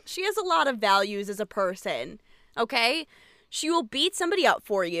know? She has a lot of values as a person, okay? She will beat somebody up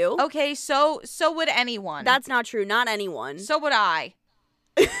for you. Okay, so would anyone. That's not true. Not anyone. So would I.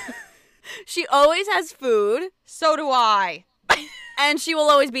 She always has food, So do I. and she will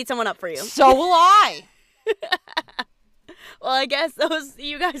always beat someone up for you. So will I. Well, I guess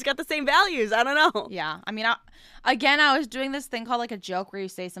you guys got the same values. I don't know. Yeah, I mean, I was doing this thing called like a joke where you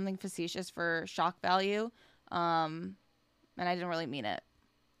say something facetious for shock value, and I didn't really mean it.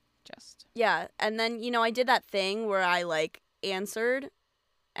 Just Yeah, and then, you know, I did that thing where I, like, answered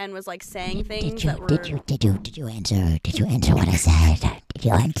and was, like, saying things that were... Did you answer? Did you answer what I said? Did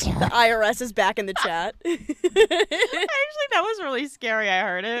you answer? The IRS is back in the chat. actually, that was really scary. I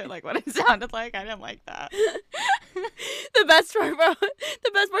heard it, like what it sounded like. I didn't like that. The best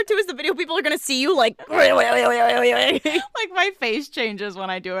part too is the video people are gonna see you like Like my face changes when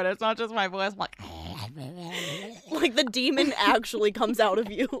I do it. It's not just my voice. I'm like the demon actually comes out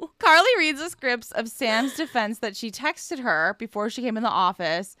of you. Carly reads the scripts of Sam's defense that she texted her before she came in the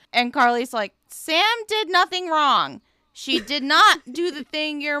office, and Carly's like, Sam did nothing wrong. She did not do the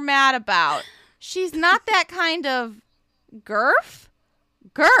thing you're mad about. She's not that kind of Girf?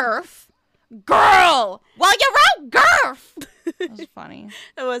 Girl! Well, you wrote Girf! That was funny.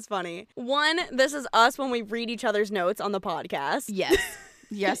 It was funny. One, this is us when we read each other's notes on the podcast. Yes.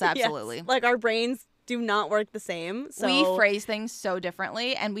 Yes, absolutely. Yes. Like, our brains do not work the same. So we phrase things so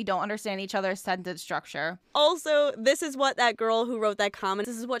differently, and we don't understand each other's sentence structure. Also, this is what that girl who wrote that comment,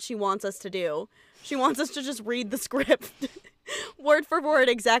 this is what she wants us to do. She wants us to just read the script word for word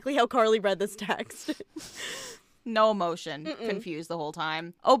exactly how Carly read this text. No emotion. Confused the whole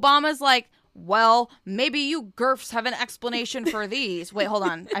time. Obama's like, well, maybe you Girfs have an explanation for these. Wait, hold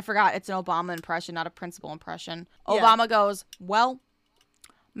on. I forgot. It's an Obama impression, not a principal impression. Yeah. Obama goes, well,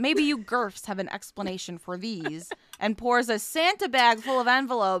 maybe you Girfs have an explanation for these, and pours a Santa bag full of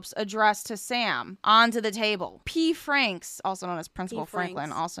envelopes addressed to Sam onto the table. P. Franks, also known as Principal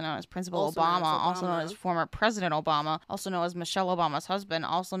Franklin, also known as Principal Also Obama, known as also known Obama. as former President Obama, also known as Michelle Obama's husband,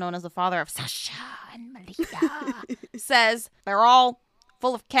 also known as the father of Sasha and Malika, says they're all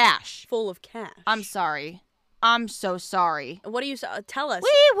full of cash. Full of cash. I'm sorry. I'm so sorry. What do you tell us?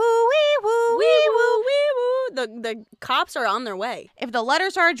 Wee woo, wee woo, Wee woo, wee woo. The cops are on their way. If the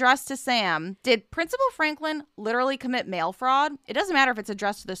letters are addressed to Sam, did Principal Franklin literally commit mail fraud? It doesn't matter if it's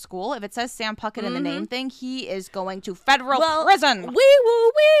addressed to the school. If it says Sam Puckett in the name thing, he is going to federal prison. Wee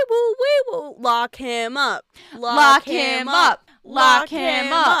woo, wee woo, wee woo. Lock him up. Lock him up. Lock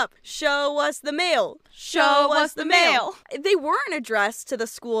him up. Show us the mail. Show us the mail. They weren't addressed to the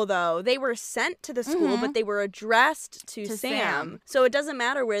school, though. They were sent to the school, but they were addressed to Sam. So it doesn't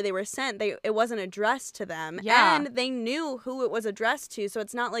matter where they were sent. It wasn't addressed to them. Yeah. And they knew who it was addressed to, so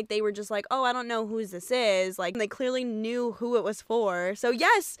it's not like they were just like, oh, I don't know who this is. Like, they clearly knew who it was for. So,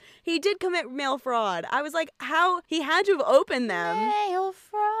 yes, he did commit mail fraud. I was like, how? He had to have opened them. Mail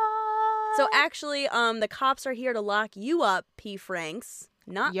fraud. So, actually, the cops are here to lock you up, P. Franks.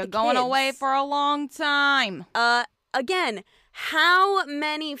 Not You're the going kids. away for a long time. Again, how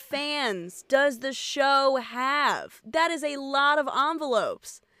many fans does the show have? That is a lot of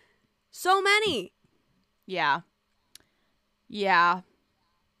envelopes. So many. Yeah. Yeah.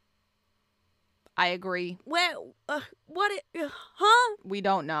 I agree. What? Huh? We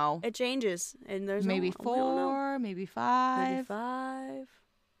don't know. It changes, and there's Maybe we don't know. 4, maybe 5. Maybe 5.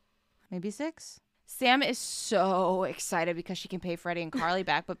 Maybe 6. Sam is so excited because she can pay Freddie and Carly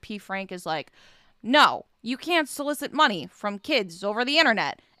back, but P. Frank is like, no, you can't solicit money from kids over the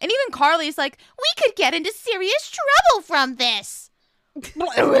internet. And even Carly's like, we could get into serious trouble from this.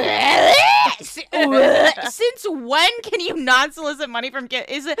 Since when can you not solicit money from kids?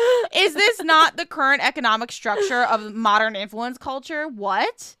 Is this not the current economic structure of modern influence culture?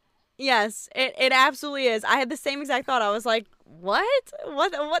 What? Yes, it absolutely is. I had the same exact thought. I was like, what?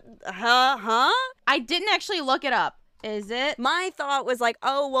 What? Huh? I didn't actually look it up. Is it? My thought was like,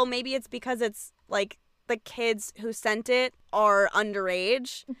 oh, well, maybe it's because it's like the kids who sent it are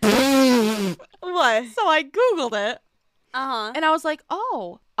underage. What? So I Googled it. Uh-huh. And I was like,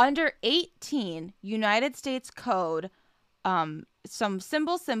 oh, under 18, United States Code, some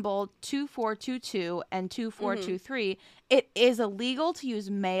symbol 2422 and 2423, it is illegal to use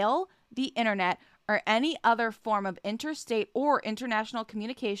mail, the internet, or any other form of interstate or international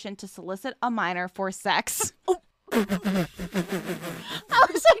communication to solicit a minor for sex. I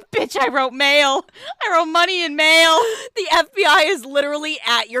was like, bitch, I wrote mail. I wrote money in mail. The FBI is literally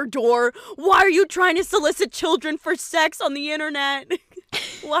at your door. Why are you trying to solicit children for sex on the internet?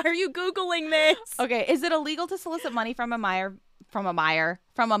 Why are you Googling this? Okay, is it illegal to solicit money from a minor via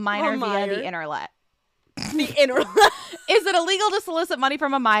the internet? The internet. Is it illegal to solicit money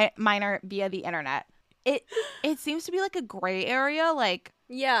from a minor via the internet? It seems to be like a gray area.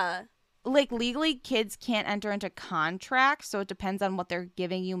 Yeah. Like legally, kids can't enter into contracts, so it depends on what they're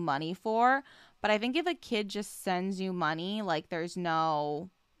giving you money for. But I think if a kid just sends you money, like there's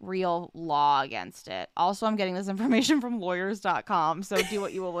no real law against it. Also, I'm getting this information from lawyers.com, so do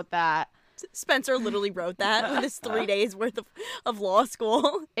what you will with that. Spencer literally wrote that with his 3 days worth of law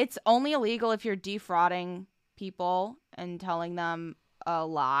school. It's only illegal if you're defrauding people and telling them a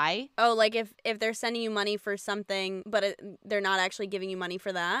lie. Oh, like if they're sending you money for something, but they're not actually giving you money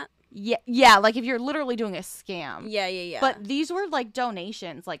for that? Yeah, like if you're literally doing a scam. Yeah. But these were like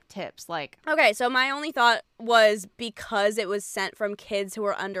donations, like tips, like. Okay, so my only thought was because it was sent from kids who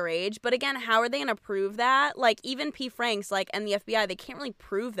are underage. But again, how are they going to prove that? Like even P. Franks, and the FBI, they can't really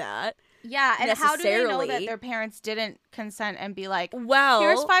prove that. Yeah, and how do they know that necessarily. their parents didn't consent and be like, Well,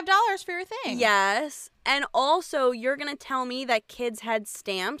 here's $5 for your thing? Yes. And also, you're going to tell me that kids had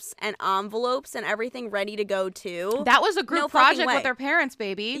stamps and envelopes and everything ready to go, too? That was a group No fucking project way. with their parents,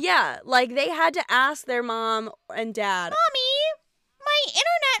 baby. Yeah, like they had to ask their mom and dad. Mommy, my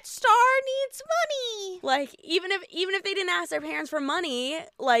internet star needs money. Like even if they didn't ask their parents for money,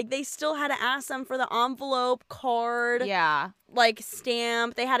 like they still had to ask them for the envelope, card, Yeah. like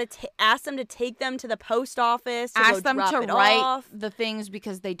stamp. They had to ask them to take them to the post office to Ask go them drop to it write off. the things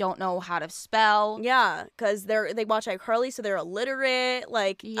because they don't know how to spell. Yeah, because they watch iCarly, so they're illiterate.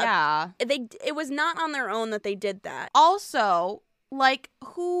 Yeah. It was not on their own that they did that. Also,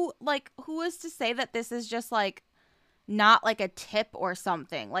 who is to say that this is just not like a tip or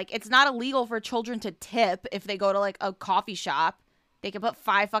something? Like it's not illegal for children to tip if they go to a coffee shop. They can put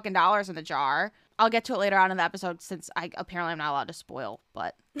 $5 in the jar. I'll get to it later on in the episode since I'm not allowed to spoil,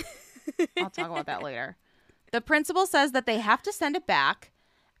 but I'll talk about that later. The principal says that they have to send it back.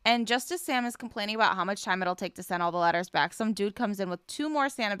 And just as Sam is complaining about how much time it'll take to send all the letters back, some dude comes in with 2 more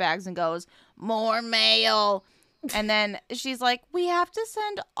Santa bags and goes, "More mail." And then she's like, "We have to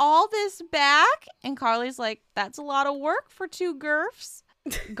send all this back?" And Carly's like, "That's a lot of work for 2 Girfs."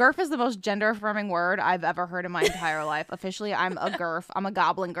 Girf is the most gender-affirming word I've ever heard in my entire life. Officially, I'm a Girf. I'm a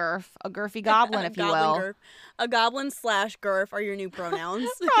goblin Girf. A Girfy goblin, if you will. Girf. A goblin / Girf are your new pronouns.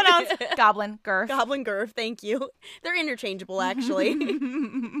 Pronouns. Goblin, Girf. Goblin Girf, thank you. They're interchangeable, actually.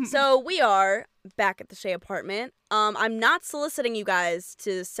 So we are back at the Shea apartment. I'm not soliciting you guys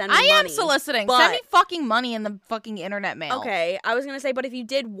to send me money. I am soliciting. but- Send me fucking money in the fucking internet mail. Okay, I was going to say, but if you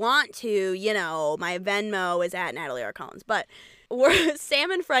did want to, my Venmo is at Natalie R. Collins. But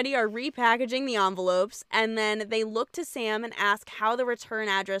Sam and Freddie are repackaging the envelopes, and then they look to Sam and ask how the return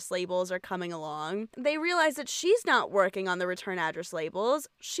address labels are coming along. They realize that she's not working on the return address labels.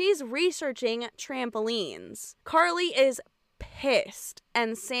 She's researching trampolines. Carly is pissed,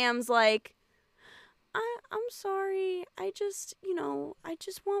 and Sam's like, I'm sorry. I just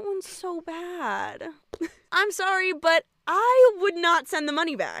want one so bad. I'm sorry, but I would not send the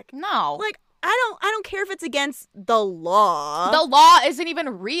money back. No. Like, I don't care if it's against the law. The law isn't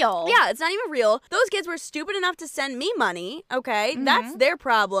even real. Yeah, it's not even real. Those kids were stupid enough to send me money, okay? That's their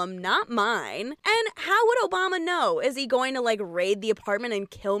problem, not mine. And how would Obama know? Is he going to, raid the apartment and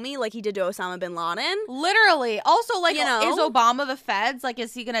kill me like he did to Osama bin Laden? Literally. Also, is know? Obama the feds?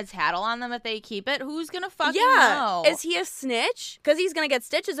 Is he going to tattle on them if they keep it? Who's going to fucking know? Is he a snitch? Because he's going to get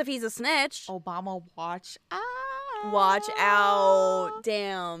stitches if he's a snitch. Obama, watch out. Watch out.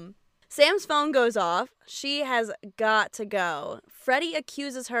 Damn. Sam's phone goes off. She has got to go. Freddie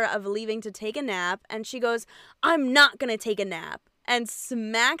accuses her of leaving to take a nap, and she goes, I'm not gonna take a nap, and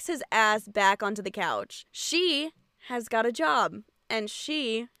smacks his ass back onto the couch. She has got a job, and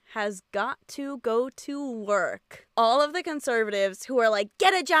she has got to go to work. All of the conservatives who are like,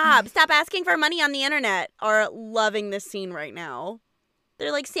 get a job, stop asking for money on the internet, are loving this scene right now.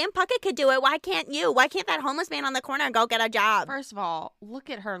 They're like, Sam Puckett could do it. Why can't you? Why can't that homeless man on the corner go get a job? First of all,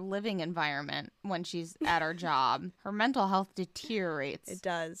 look at her living environment when she's at her job. Her mental health deteriorates. It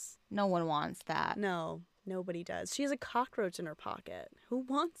does. No one wants that. No, nobody does. She has a cockroach in her pocket. Who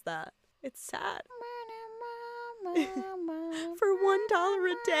wants that? It's sad. For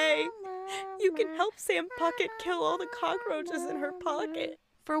 $1 a day, you can help Sam Puckett kill all the cockroaches in her pocket.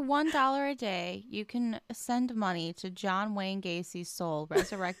 For $1 a day, you can send money to John Wayne Gacy's soul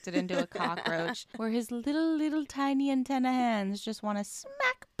resurrected into a cockroach where his little tiny antenna hands just want to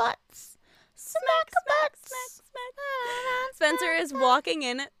smack butts. Smack butts. Spencer is walking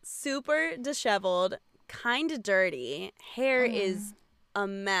in super disheveled, kind of dirty. Hair is a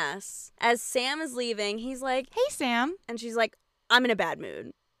mess. As Sam is leaving, he's like, Hey, Sam. and she's like, I'm in a bad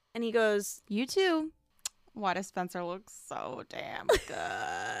mood. And he goes, You too. Why does Spencer look so damn good?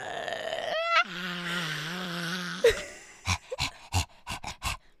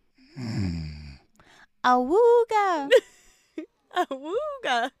 Awooga.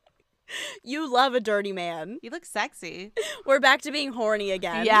 Awooga. You love a dirty man. You look sexy. We're back to being horny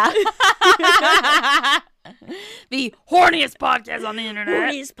again. Yeah. The horniest podcast on the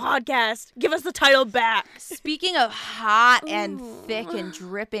internet. Horniest podcast. Give us the title back. Speaking of hot and thick and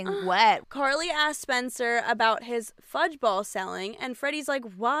dripping wet. Carly asked Spencer about his fudge ball selling, and Freddie's like,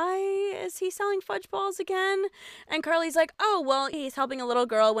 why is he selling fudge balls again? And Carly's like, oh, well, he's helping a little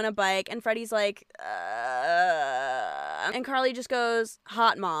girl win a bike. And Freddie's like, And Carly just goes,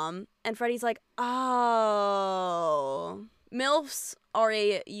 hot mom. And Freddie's like, oh. MILFs are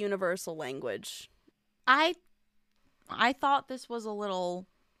a universal language. I thought this was a little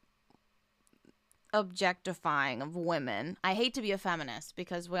objectifying of women. I hate to be a feminist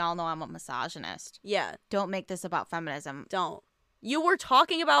because we all know I'm a misogynist. Yeah. Don't make this about feminism. Don't. You were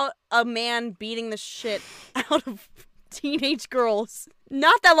talking about a man beating the shit out of teenage girls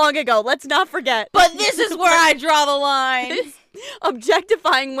not that long ago. Let's not forget. But this is where I draw the line.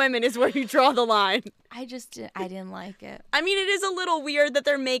 Objectifying women is where you draw the line. I didn't like it. I mean, it is a little weird that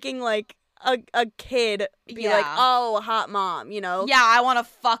they're making, a kid be Yeah. like, oh, hot mom, Yeah, I want to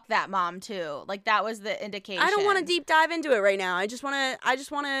fuck that mom too. That was the indication. I don't want to deep dive into it right now. I just want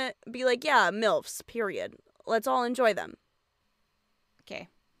to be like, yeah, MILFs, period. Let's all enjoy them. Okay.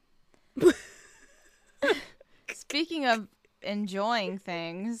 Speaking of enjoying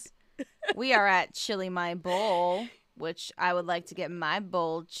things, we are at Chili My Bowl, which I would like to get my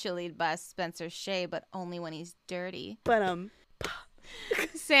bowl chilied by Spencer Shea, but only when he's dirty. But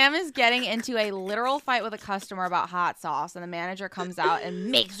Sam is getting into a literal fight with a customer about hot sauce, and the manager comes out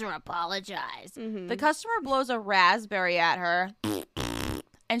and makes her apologize. Mm-hmm. The customer blows a raspberry at her,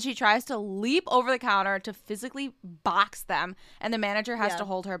 and she tries to leap over the counter to physically box them, and the manager has to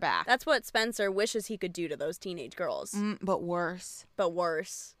hold her back. That's what Spencer wishes he could do to those teenage girls. But worse. But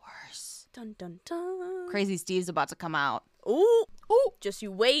worse. Dun, dun, dun. Crazy Steve's about to come out. Ooh. Just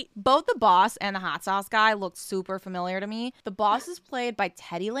you wait. Both the boss and the hot sauce guy look super familiar to me. The boss is played by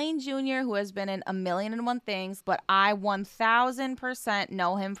Teddy Lane Jr., who has been in a million and one things, but I 1000%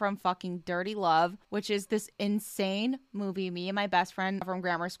 know him from fucking Dirty Love, which is this insane movie me and my best friend from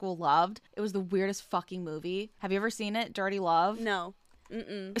grammar school loved. It was the weirdest fucking movie. Have you ever seen it, Dirty Love? No.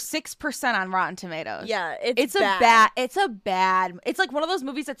 Mm-mm. 6% on Rotten Tomatoes. Yeah, It's bad. It's like one of those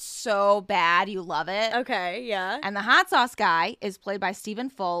movies that's so bad you love it. Okay, yeah. And the hot sauce guy is played by Stephen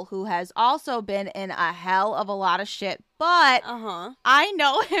Full, who has also been in a hell of a lot of shit. But I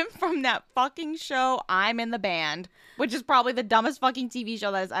know him from that fucking show, I'm in the Band, which is probably the dumbest fucking TV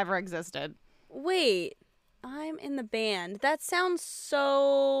show that has ever existed. Wait, I'm in the Band. That sounds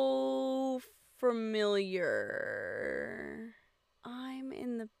so familiar. I'm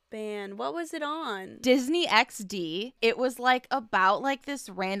in the Band. What was it on? Disney XD. It was like about like this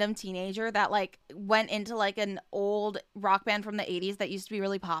random teenager that like went into like an old rock band from the 80s that used to be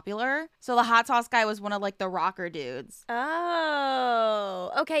really popular. So the hot sauce guy was one of like the rocker dudes.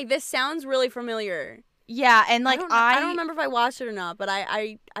 Oh, okay. This sounds really familiar. Yeah, and like I don't remember if I watched it or not, but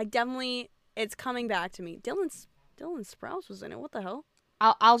I definitely, it's coming back to me. Dylan Sprouse was in it. What the hell?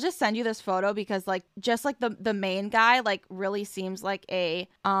 I'll just send you this photo because like just like the main guy like really seems like a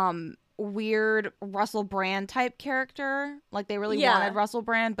weird Russell Brand type character. Like they really wanted Russell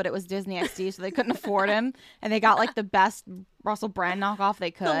Brand, but it was Disney XD, so they couldn't afford him, and they got like the best Russell Brand knockoff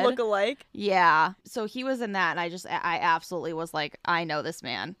they could. The look-alike. Yeah. So he was in that, and I absolutely was like, I know this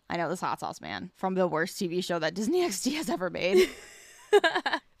man. I know this hot sauce man from the worst TV show that Disney XD has ever made.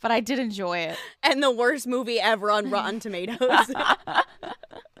 But I did enjoy it. And the worst movie ever on Rotten Tomatoes.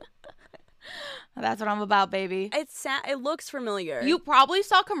 That's what I'm about, baby. It looks familiar. You probably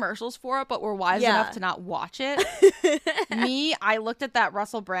saw commercials for it, but were wise enough to not watch it. Me, I looked at that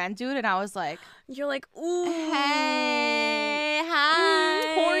Russell Brand dude, and I was like... You're like, ooh. Hey,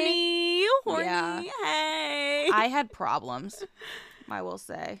 hi. Horny, yeah. Hey. I had problems, I will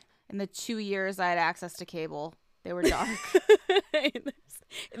say. In the 2 years I had access to cable, they were dark.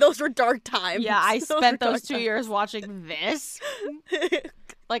 Those were dark times. Yeah, I spent those 2 years watching this.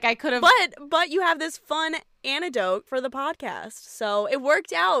 Like I could have. But you have this fun anecdote for the podcast, so it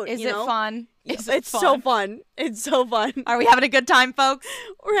worked out. Is it fun? It's so fun. It's so fun. Are we having a good time, folks?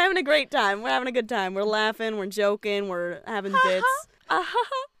 We're having a great time. We're having a good time. We're laughing. We're joking. We're having bits.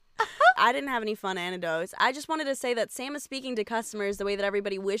 I didn't have any fun anecdotes. I just wanted to say that Sam is speaking to customers the way that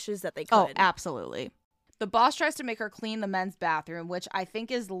everybody wishes that they could. Oh, absolutely. The boss tries to make her clean the men's bathroom, which I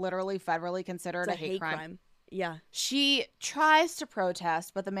think is literally federally considered a hate crime. Yeah. She tries to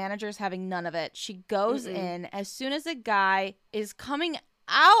protest, but the manager's having none of it. She goes in as soon as a guy is coming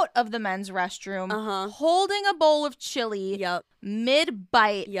out of the men's restroom, holding a bowl of chili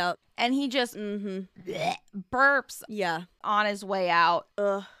mid-bite. Yep. And he just burps on his way out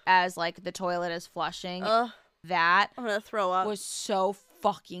as like the toilet is flushing. That I'm gonna throw up. Was so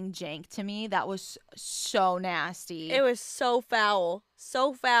fucking jank to me. That was so nasty. It was so foul.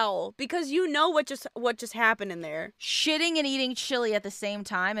 So foul. Because you know what just happened in there. Shitting and eating chili at the same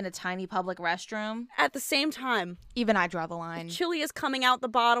time in a tiny public restroom. At the same time. Even I draw the line. The chili is coming out the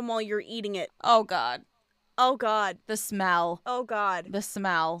bottom while you're eating it. Oh, God. Oh, God. The smell. Oh, God. The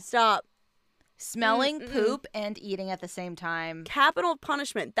smell. Stop. Smelling poop and eating at the same time. Capital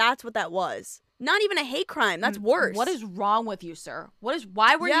punishment. That's what that was. Not even a hate crime. That's worse. What is wrong with you, sir?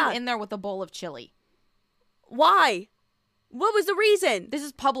 Why were you in there with a bowl of chili? Why? What was the reason? This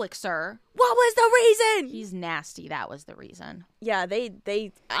is public, sir. What was the reason? He's nasty. That was the reason. Yeah,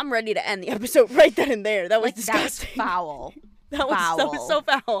 I'm ready to end the episode right then and there. That was disgusting. That was foul. That was so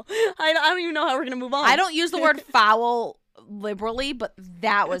foul. I don't even know how we're going to move on. I don't use the word foul liberally, but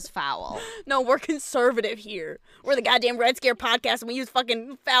that was foul. No, we're conservative here. We're the goddamn Red Scare podcast, and we use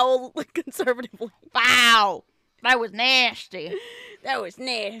fucking foul conservatively. Foul. That was nasty. That was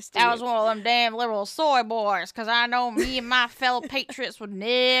nasty. That was one of them damn liberal soy boys, because I know me and my fellow patriots would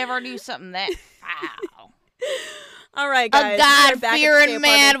never do something that foul. All right, guys. A God-fearing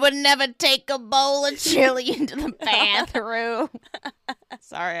man would never take a bowl of chili into the bathroom.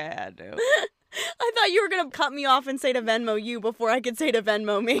 Sorry, I had to. I thought you were going to cut me off and say to Venmo you before I could say to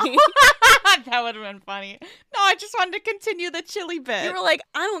Venmo me. That would have been funny. No, I just wanted to continue the chili bit. You were like,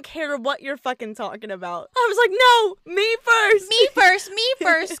 I don't care what you're fucking talking about. I was like, no, me first. Me first, me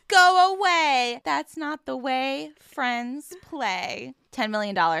first. Go away. That's not the way friends play. $10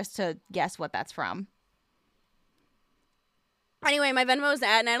 million to guess what that's from. Anyway, my Venmo is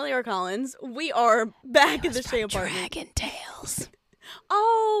at Natalie R. Collins. We are back at the Shea apartment. Dragon Tales.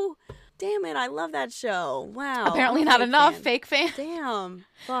 Oh, damn it. I love that show. Wow. Apparently not enough. Fake fan. Damn.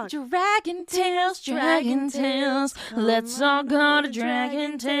 Fuck. Dragon Tales, Dragon Tales. Let's all go to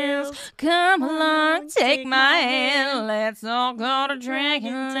Dragon Tales. Come along, take my hand. Let's all go to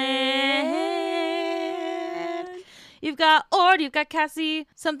Dragon Tales. You've got Ord, you've got Cassie.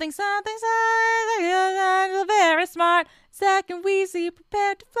 Something, very smart. second we see,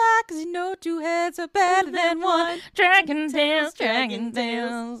 prepare to fly, 'cause you know two heads are better than one. Dragon tales, dragon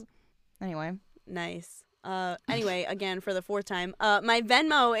tales. Anyway. Nice. Anyway, again, for the fourth time, my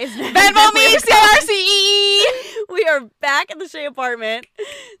Venmo is now. Venmo me, CRCE! We are back at the Shea apartment.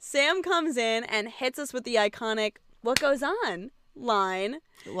 Sam comes in and hits us with the iconic "What goes on?" line.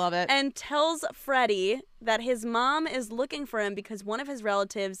 Love it. And tells Freddie that his mom is looking for him because one of his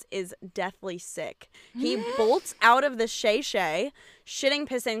relatives is deathly sick. He bolts out of the Shea, shitting,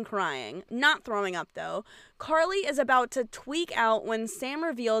 pissing, crying. Not throwing up, though. Carly is about to tweak out when Sam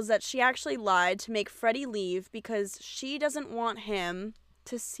reveals that she actually lied to make Freddie leave because she doesn't want him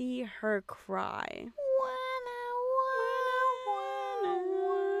to see her cry.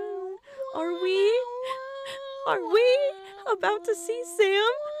 Are we about to see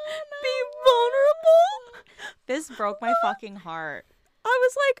Sam be vulnerable? This broke my fucking heart. I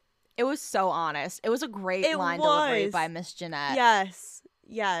was like... It was so honest. It was a great line delivery by Miss Jeanette.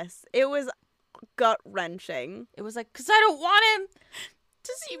 Yes. It was gut-wrenching. It was like, 'cause I don't want him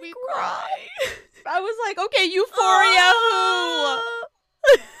to see me cry. I was like, okay, Euphoria who?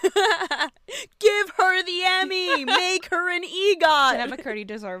 Give her the Emmy. Make her an EGOT. Jeanette McCurdy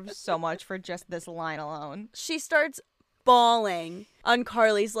deserves so much for just this line alone. She starts bawling on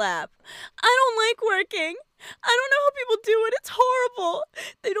Carly's lap. I don't like working. I don't know how people do it. It's horrible.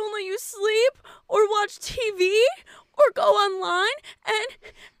 They don't let you sleep or watch TV or go online, and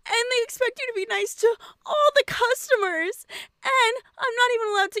they expect you to be nice to all the customers. And I'm not even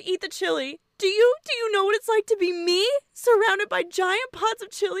allowed to eat the chili. Do you know what it's like to be me, surrounded by giant pots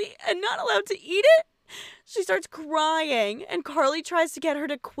of chili and not allowed to eat it? She starts crying, and Carly tries to get her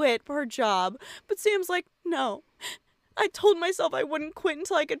to quit her job, but Sam's like, no. I told myself I wouldn't quit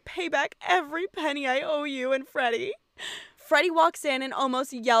until I could pay back every penny I owe you and Freddie. Freddie walks in and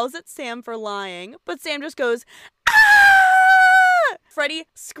almost yells at Sam for lying, but Sam just goes, ah! Freddie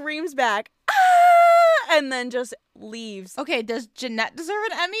screams back, ah! And then just leaves. Okay, does Jeanette deserve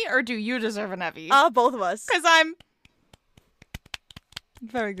an Emmy, or do you deserve an Emmy? Both of us. Because I'm...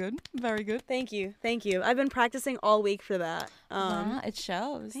 Very good. Very good. Thank you. I've been practicing all week for that. It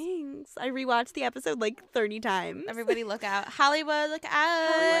shows. Thanks. I rewatched the episode like 30 times. Everybody look out. Hollywood, look out.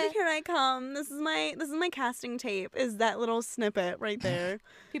 Hollywood, here I come. This is my casting tape. Is that little snippet right there.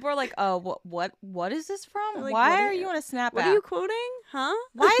 People are like, "Oh, what is this from? Like, why are you in a snapback? What are you quoting? Huh?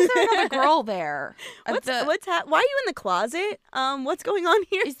 Why is there another girl there? Why are you in the closet? What's going on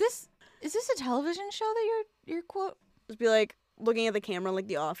here? Is this a television show that you're quote? Just be like looking at the camera like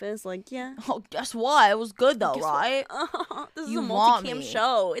The Office, like, yeah. Oh, guess what? It was good though, right? This is You a want multicam me.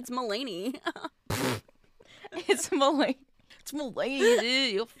 show. It's Mulaney. It's Mulaney. It's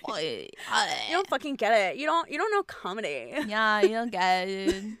Mulaney. You're funny. You don't fucking get it. You don't know comedy. Yeah, you don't get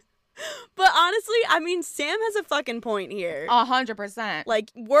it. But honestly, I mean, Sam has a fucking point here. 100%.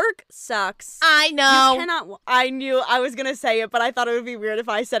 Like, work sucks. I know. You cannot. I knew I was gonna say it, but I thought it would be weird if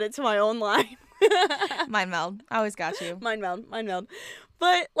I said it to my own line. Mind meld. I always got you. Mind meld.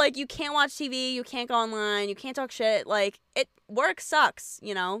 But, like, you can't watch TV, you can't go online, you can't talk shit. Like, work sucks,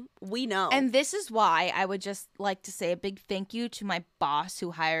 you know? We know. And this is why I would just like to say a big thank you to my boss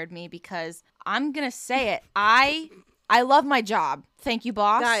who hired me, because I'm gonna say it. I love my job. Thank you,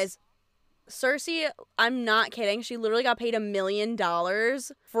 boss. Guys, Cersei, I'm not kidding. She literally got paid $1 million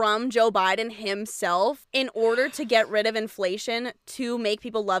from Joe Biden himself in order to get rid of inflation, to make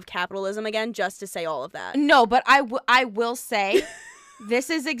people love capitalism again, just to say all of that. No, but I will say this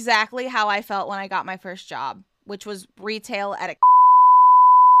is exactly how I felt when I got my first job, which was retail at a...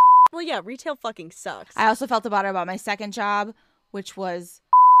 Well, yeah, retail fucking sucks. I also felt about it about my second job, which was...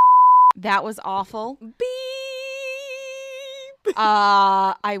 That was awful. Beep.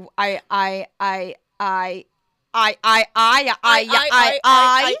 What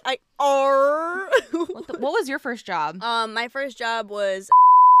was your first job? My first job was...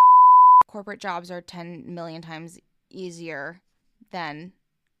 Corporate jobs are 10 million times easier than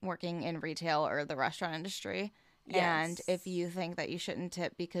working in retail or the restaurant industry. Yes. And if you think that you shouldn't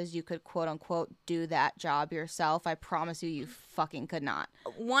tip because you could quote unquote do that job yourself, I promise you fucking could not.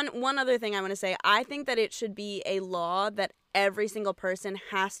 One other thing I want to say, I think that it should be a law that every single person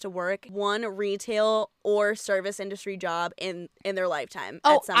has to work one retail or service industry job in their lifetime.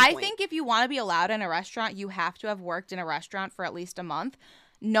 At some point. I think if you want to be allowed in a restaurant, you have to have worked in a restaurant for at least a month.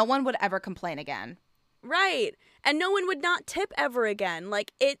 No one would ever complain again. Right. And no one would not tip ever again.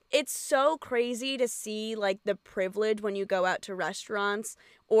 Like, it's so crazy to see, like, the privilege when you go out to restaurants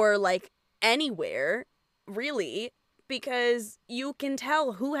or, like, anywhere, really, because you can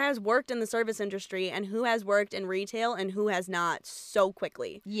tell who has worked in the service industry and who has worked in retail and who has not so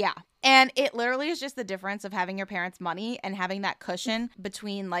quickly. Yeah. And it literally is just the difference of having your parents' money and having that cushion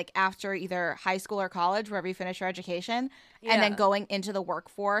between like after either high school or college, wherever you finish your education, and then going into the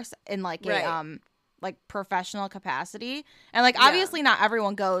workforce in like a like professional capacity. And like obviously not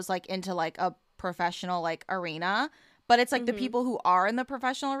everyone goes like into like a professional like arena, but it's like the people who are in the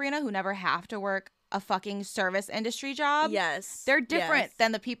professional arena who never have to work a fucking service industry job. Yes. They're different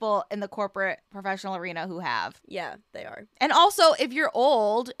than the people in the corporate professional arena who have. Yeah, they are. And also, if you're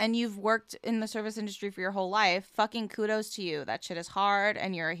old and you've worked in the service industry for your whole life, fucking kudos to you. That shit is hard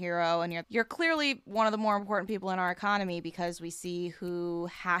and you're a hero and you're clearly one of the more important people in our economy because we see who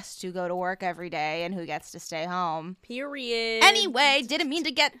has to go to work every day and who gets to stay home. Period. Anyway, didn't mean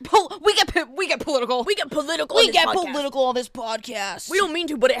to get we get political. We get political. We get political on this podcast. We don't mean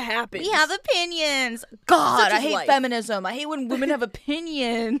to, but it happens. We have opinions. God, Such I is hate life. feminism. I hate when women have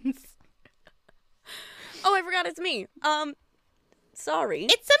opinions. Oh, I forgot it's me. Sorry.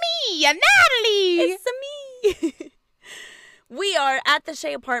 It's a me, Natalie. It's a me. We are at the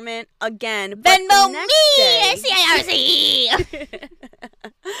Shea apartment again. But Venmo the next me, day, SCIRC.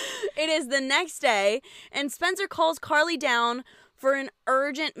 it is the next day, and Spencer calls Carly down for an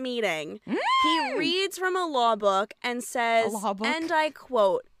urgent meeting. He reads from a law book and says, and I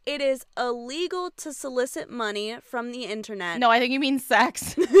quote, "It is illegal to solicit money from the internet." No, I think you mean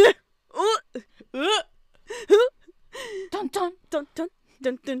sex. Dun, dun. Dun, dun,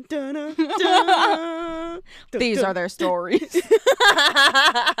 dun, dun, dun, dun. These are their stories.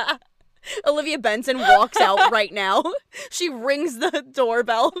 Olivia Benson walks out right now. She rings the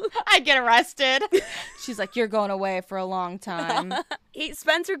doorbell. I get arrested. She's like, you're going away for a long time.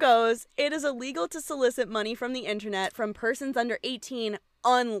 Spencer goes, "It is illegal to solicit money from the internet from persons under 18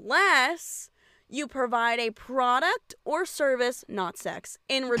 unless you provide a product or service, not sex,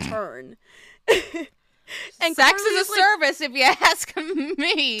 in return." And sex is a service, if you ask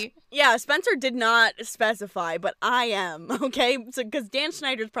me. Yeah, Spencer did not specify, but I am, okay? So, because Dan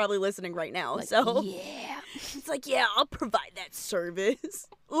Schneider's probably listening right now, so. Yeah. It's like, yeah, I'll provide that service.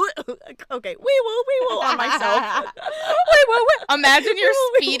 Okay, wee woo on myself. Wee. Imagine you're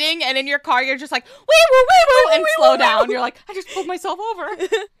speeding and in your car you're just like, wee woo, and slow down. You're like, I just pulled myself over.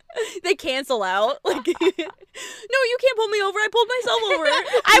 They cancel out. Like, no, you can't pull me over. I pulled myself over.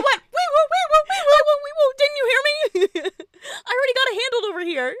 I went, wee woo. Didn't you hear me? I already got it handled over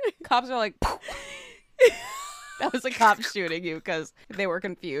here. Cops are like, that was a cop shooting you because they were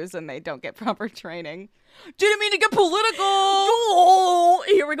confused and they don't get proper training. Didn't mean to get political. Oh,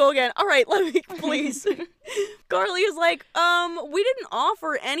 here we go again. All right, let me, please. Carly is like, we didn't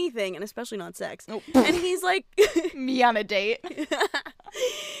offer anything, and especially not sex. Nope. And he's like, me on a date. He's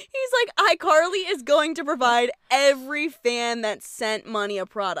like, iCarly is going to provide every fan that sent money a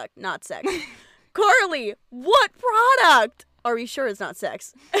product, not sex. Carly, what product? Are we sure it's not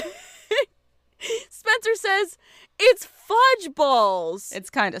sex? Spencer says, it's fudge balls. It's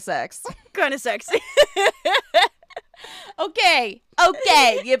kind of sex. Kind of sexy. Okay,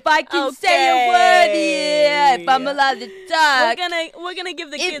 if I can say a word here, if I'm allowed to talk. We're gonna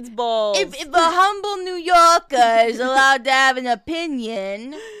give the kids balls. If a humble New Yorker is allowed to have an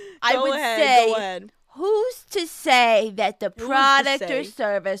opinion, I would say, go ahead. Who's to say that the product or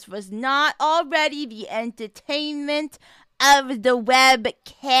service was not already the entertainment of the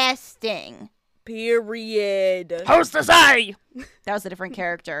webcasting? Period. Who's to say? That was a different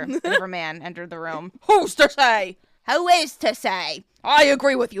character. A different man entered the room. Who's to say? Who is to say? I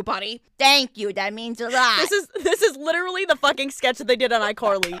agree with you, buddy. Thank you. That means a lot. This is literally the fucking sketch that they did on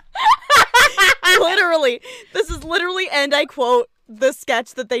iCarly. Literally. This is literally, and I quote, the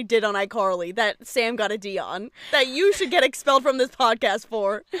sketch that they did on iCarly that Sam got a D on. That you should get expelled from this podcast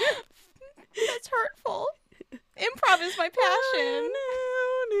for. That's hurtful. Improv is my passion.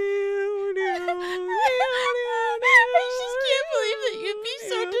 I just can't believe that you'd be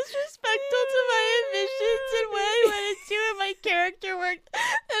so disrespectful to my ambitions and what I want to do in my character work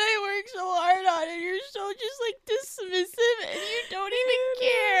that I work so hard on, and you're so just like dismissive and you don't even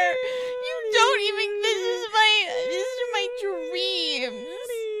care. You don't even. This is my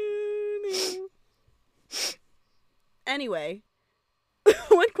dreams. Anyway,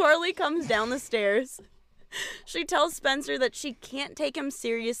 when Carly comes down the stairs, she tells Spencer that she can't take him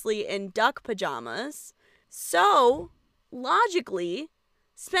seriously in duck pajamas. So, logically,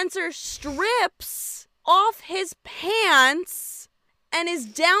 Spencer strips off his pants and is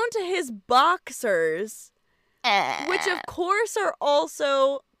down to his boxers, which of course are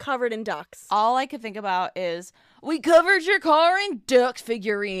also covered in ducks. All I could think about is, we covered your car in duck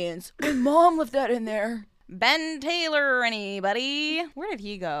figurines. My mom left that in there. Ben Taylor, anybody? Where did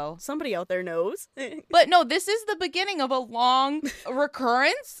he go? Somebody out there knows. But no, this is the beginning of a long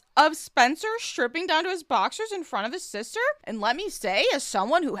recurrence of Spencer stripping down to his boxers in front of his sister. And let me say, as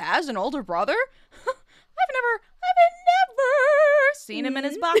someone who has an older brother, I've never seen him in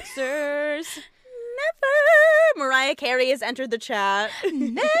his boxers. Never. Mariah Carey has entered the chat.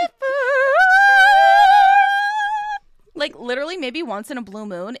 Never. Like, literally, maybe once in a blue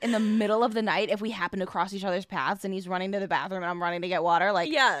moon, in the middle of the night, if we happen to cross each other's paths and he's running to the bathroom and I'm running to get water,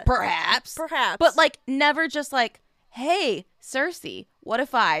 like, yeah, perhaps. But, like, never just like, hey, Cersei, what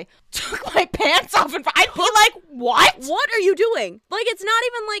if I took my pants off and I'd be like, what? What are you doing? Like, it's not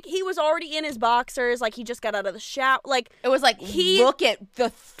even like he was already in his boxers, like he just got out of the shower. Like, it was like, look at the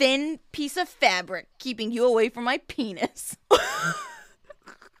thin piece of fabric keeping you away from my penis.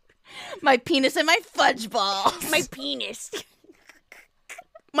 My penis and my fudge balls. My penis.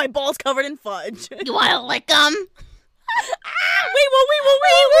 My balls covered in fudge. You want to lick them? Wait.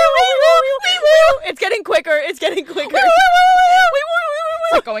 It's getting quicker. It's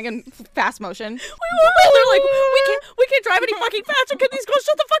like going in fast motion. They're like, we can't drive any fucking faster. Can these girls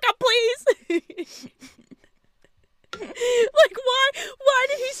shut the fuck up, please? Like, why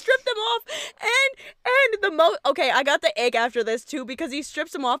did he strip them off? And the okay, I got the egg after this too, because he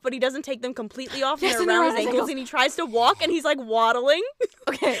strips them off, but he doesn't take them completely off. Yes, and they're around his ankles, and he tries to walk, and he's like waddling.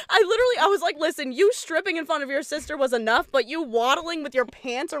 Okay. I was like, listen, you stripping in front of your sister was enough, but you waddling with your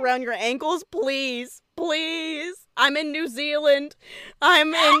pants around your ankles, please. I'm in New Zealand. So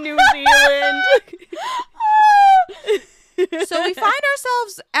we find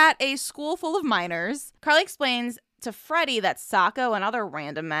ourselves at a school full of minors. Carly explains to Freddie that Sacco and other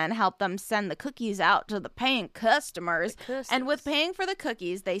random men help them send the cookies out to the paying customers. And with paying for the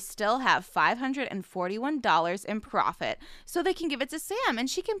cookies, they still have $541 in profit. So they can give it to Sam and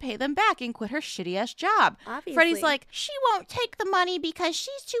she can pay them back and quit her shitty-ass job. Obviously. Freddie's like, she won't take the money because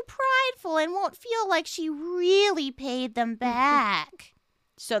she's too prideful and won't feel like she really paid them back.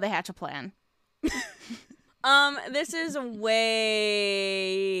 So they hatch a plan. This is way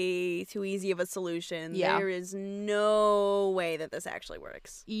too easy of a solution. Yeah. There is no way that this actually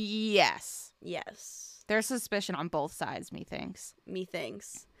works. Yes. There's suspicion on both sides, methinks. Me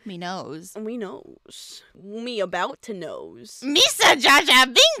knows. Me about to knows. Misa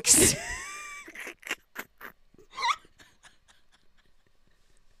Jaja Binks!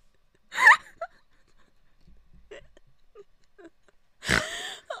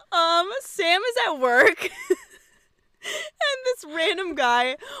 Sam is at work. And this random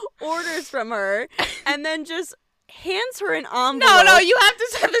guy orders from her and then just hands her an envelope. No, you have to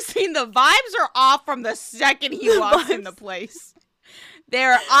set the scene. The vibes are off from the second he walks in the place.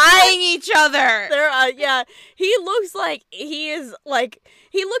 They're eyeing each other. Yeah. He looks like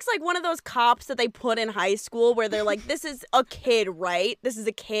one of those cops that they put in high school where they're like, this is a kid, right? This is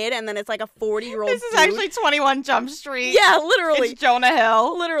a kid, and then it's like a 40-year-old This is actually 21 Jump Street. Yeah, literally. It's Jonah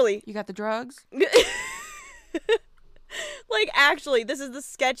Hill. Literally. You got the drugs? Like, actually, this is the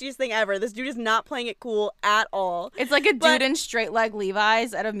sketchiest thing ever. This dude is not playing it cool at all. It's like a dude in straight leg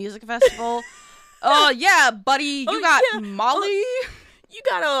Levi's at a music festival. Oh, yeah, buddy. You got Molly? You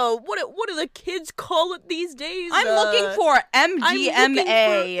got what do the kids call it these days? I'm looking for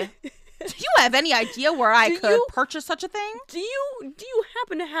MDMA. Do you have any idea where I could purchase such a thing? Do you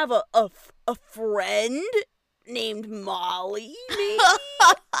happen to have a friend named Molly?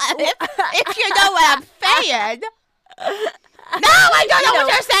 if you know what I'm saying. No, I don't know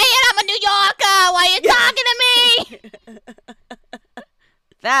what you're saying. I'm a New Yorker. Why are you talking to me?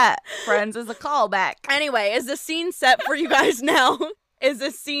 That, friends, is a callback. Anyway, is the scene set for you guys now? Is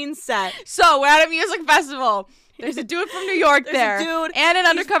the scene set? So we're at a music festival. There's a dude from New York there. A dude, and an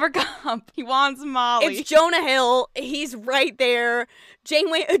undercover cop. He wants Molly. It's Jonah Hill. He's right there.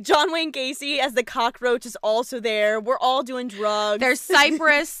 John Wayne Gacy as the cockroach is also there. We're all doing drugs. There's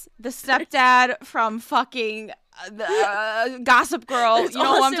Cypress, the stepdad from fucking Gossip Girl. There's you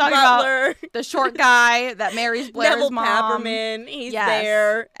know who I'm talking Butler. About? The short guy that marries Blair's Neville mom. Papperman. He's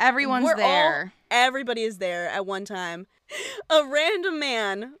there. Everyone's there. Everybody is there at one time. A random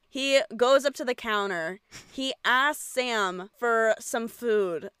man, he goes up to the counter. He asks Sam for some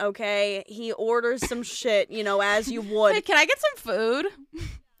food, okay? He orders some shit, as you would. Hey, can I get some food?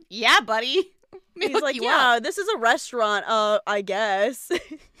 Yeah, buddy. He's like, yeah, this is a restaurant, I guess.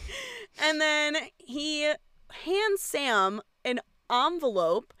 And then he hands Sam an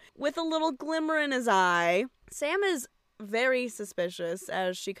envelope with a little glimmer in his eye. Sam is very suspicious,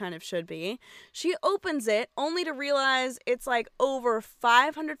 as she kind of should be. She opens it only to realize it's like over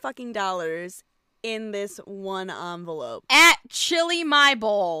 $500 fucking dollars in this one envelope. At Chili My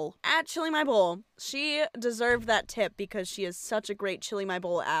Bowl. At Chili My Bowl. She deserved that tip because she is such a great Chili My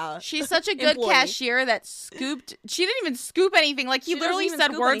Bowl She's such a good employee. cashier that scooped. She didn't even scoop anything. Like, he She literally doesn't even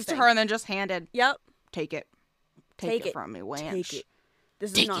said scoop words anything. to her and then just handed. Yep. Take it. Take it from me, wench. Take it.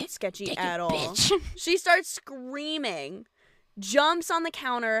 This is Take not it. sketchy Take at it, all. bitch. She starts screaming, jumps on the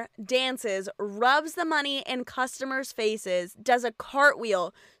counter, dances, rubs the money in customers' faces, does a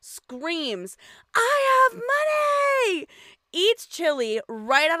cartwheel, screams, I have money! Eats chili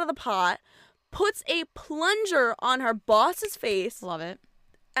right out of the pot, puts a plunger on her boss's face, Love it.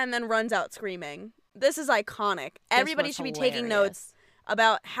 and then runs out screaming. This is iconic. Everybody was should be taking hilarious. notes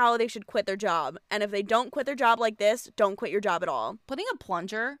about how they should quit their job. And if they don't quit their job like this, don't quit your job at all. Putting a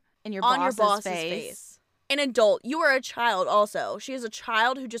plunger in your On boss's, your boss's face. face. An adult. You are a child also. She is a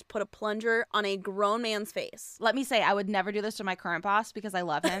child who just put a plunger on a grown man's face. Let me say, I would never do this to my current boss because I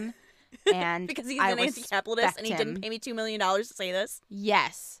love him. And Because he's I an anti-capitalist and he respect didn't him. pay me $2 million to say this.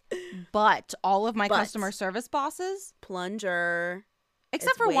 Yes. But all of my But- customer service bosses, Plunger.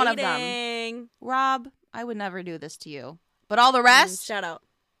 except It's for one of them, waiting. Rob, I would never do this to you. But all the rest, Shout out.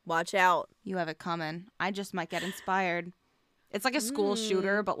 Watch out. you have it coming. I just might get inspired. It's like a school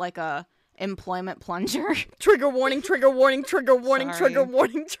shooter, but like a employment plunger. Trigger warning, trigger warning, trigger warning, Sorry. trigger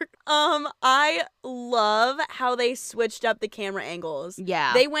warning. I love how they switched up the camera angles.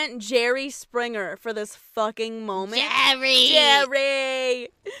 Yeah. They went Jerry Springer for this fucking moment. Jerry! Jerry!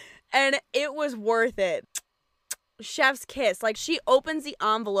 And it was worth it. Chef's kiss. Like, she opens the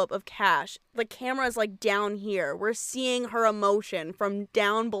envelope of cash. The camera is, like, down here. We're seeing her emotion from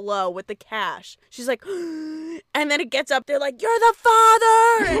down below with the cash. She's like, and then it gets up there like, you're the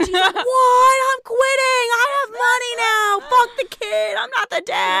father! And she's like, what? I'm quitting! I have money now! Fuck the kid! I'm not the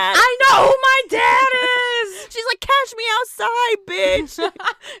dad! I know who my dad is! She's like, cash me outside, bitch!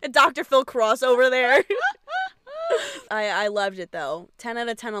 And Dr. Phil Cross over there. I loved it, though. 10 out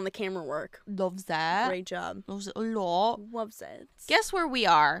of 10 on the camera work. Loves that. Great job. Loves it a lot. Loves it. Guess where we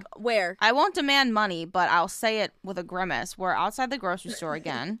are? Where? I won't demand money, but I'll say it with a grimace. We're outside the grocery store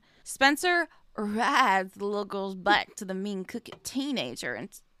again. Spencer rides the little girl's back to the mean cookie teenager and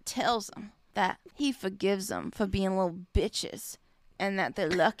tells him that he forgives them for being little bitches and that they're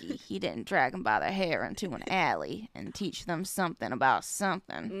lucky he didn't drag them by their hair into an alley and teach them something about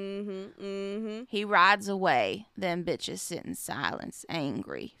something. He rides away. Them bitches sit in silence,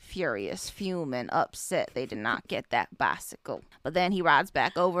 angry, furious, fuming, upset they did not get that bicycle. But then he rides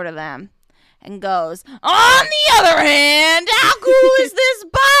back over to them and goes, on the other hand, how cool is this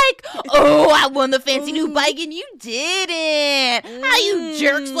bike? Oh, I won the fancy new bike and you didn't. How you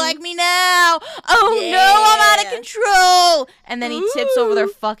jerks like me now? Oh no, I'm out of control. And then he tips over their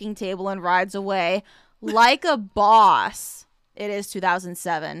fucking table and rides away like a boss. It is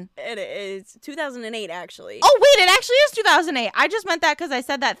 2007. It is 2008, actually. Oh, wait, it actually is 2008. I just meant that because I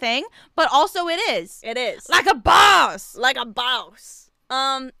said that thing, but also it is. It is. Like a boss. Like a boss.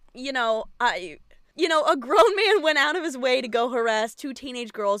 A grown man went out of his way to go harass two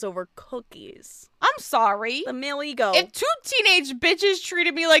teenage girls over cookies. I'm sorry. The male ego. If two teenage bitches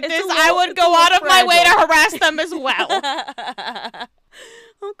treated me like It's this, a little- I would it's a go little out of my way to fragile. harass them as well.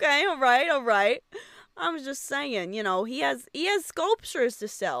 Okay, all right. I was just saying, he has sculptures to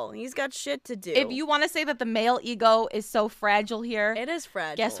sell. He's got shit to do. If you want to say that the male ego is so fragile here, It is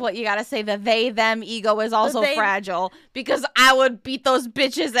fragile. guess what? You got to say the they-them ego is also they- fragile because I would beat those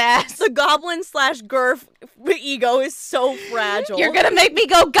bitches' ass. The goblin/Girf ego is so fragile. You're going to make me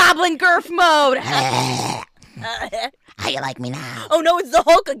go goblin Girf mode. How you like me now? Oh no, it's the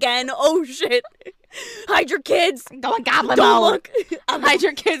Hulk again. Oh shit. Hide your kids. Going goblin Don't mode. look. Hide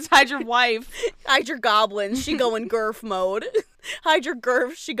your kids, hide your wife. Hide your goblins. She going Girf mode. Hide your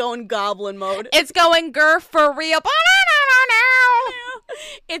Girf. She going goblin mode. It's going Girf for real.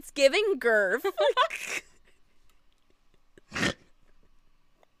 It's giving Girf.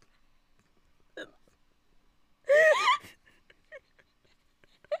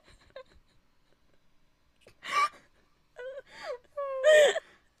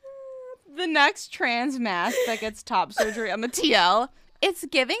 The next trans mask that gets top surgery on the TL, it's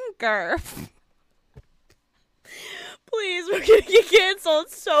giving Girf. Please, we're gonna get canceled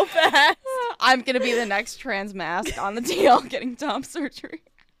so fast. I'm gonna be the next trans mask on the TL getting top surgery.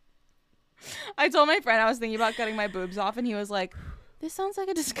 I told my friend I was thinking about cutting my boobs off, and he was like, "This sounds like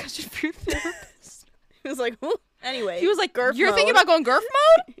a discussion for your therapist." He was like, "Who?" Anyway, He was like, Girf "You're mode. thinking about going Girf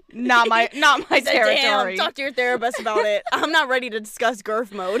mode? Not my I said, territory." Damn, talk to your therapist about it. I'm not ready to discuss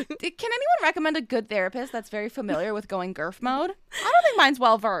Girf mode. Can anyone recommend a good therapist that's very familiar with going Girf mode? I don't think mine's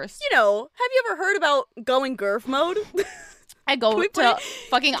well versed. Have you ever heard about going Girf mode? I go to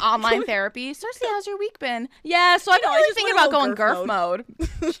fucking online therapy. Cersei, how's your week been? Yeah, so I've been really thinking about going Girf mode.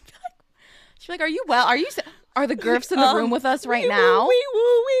 She's like, are you well? Are the Girfs in the room with us right now?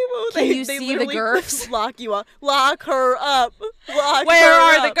 Can you see the Girfs? Lock you up. Lock her up. Where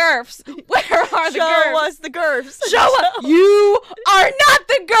are the Girfs? Where are the Girfs? Show us the Girfs. Show us. You are not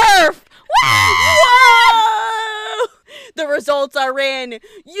the Girf. Whoa! The results are in.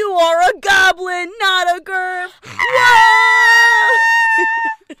 You are a goblin, not a Girf. Whoa!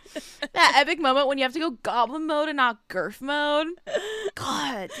 That epic moment when you have to go goblin mode and not Girf mode.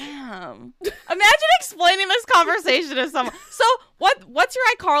 God damn. Imagine explaining this conversation to someone. So what's your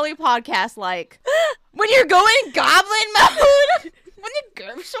iCarly podcast like? When you're going goblin mode? When the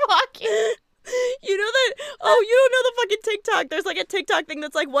Girfs walk in? You know that? Oh, you don't know the fucking TikTok. There's like a TikTok thing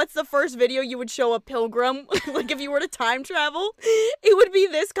that's like, what's the first video you would show a pilgrim? Like if you were to time travel, it would be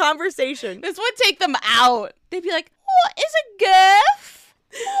this conversation. This would take them out. They'd be like, what is a Girf?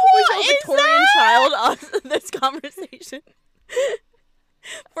 We show a Victorian child on this conversation.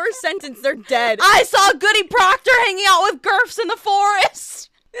 First sentence, they're dead. I saw Goody Proctor hanging out with Girfs in the forest.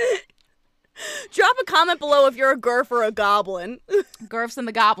 Drop a comment below if you're a Girf or a goblin. Girfs and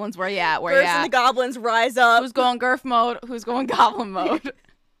the goblins, where you at? Girfs and the goblins, rise up. Who's going Girf mode? Who's going goblin mode?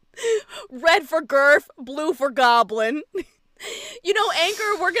 Red for Girf, blue for goblin. You know,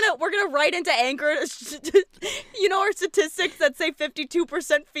 Anchor, we're gonna write into Anchor, you know, our statistics that say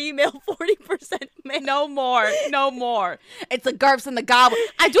 52% female, 40% male. No more. It's the Girfs and the goblins.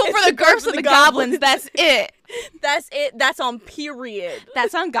 I do it for the Girfs and the goblins. That's it. That's it. That's on period.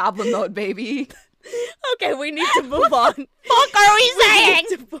 That's on goblin mode, baby. Okay, we need to move on. Fuck are we saying?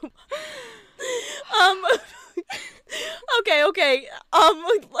 Okay.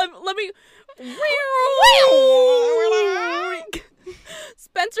 Let me.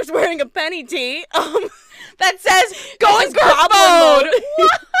 Spencer's wearing a penny tee. That says going Girf mode.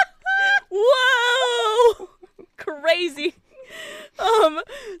 Whoa! Crazy.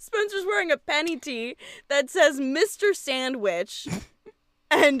 Spencer's wearing a penny tee that says Mr. Sandwich.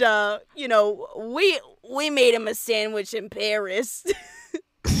 And you know, we made him a sandwich in Paris.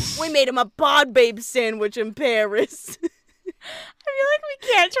 We made him a bod babe sandwich in Paris. I feel like we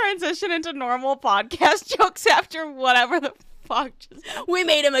can't transition into normal podcast jokes after whatever the fuck just happened. We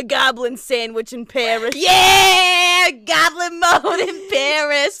made him a goblin sandwich in Paris. Yeah! Goblin mode in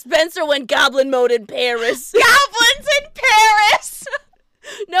Paris. Spencer went goblin mode in Paris. Goblins in Paris!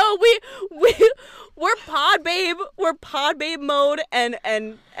 No, we're pod babe. We're pod babe mode and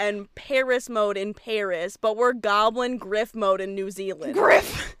Paris mode in Paris, but we're goblin Girf mode in New Zealand.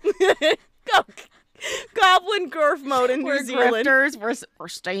 Girf. Goblin Girf mode in New Zealand. Grifters. We're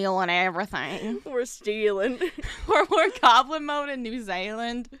stealing everything. We're stealing. we're goblin mode in New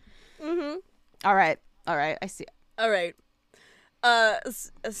Zealand. Mm-hmm. All right. I see. All right.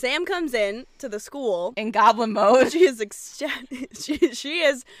 Sam comes in to the school in goblin mode. She is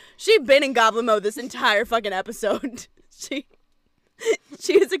she's been in goblin mode this entire fucking episode. She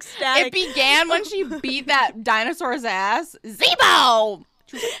is ecstatic. It began when she beat that dinosaur's ass. Zebo!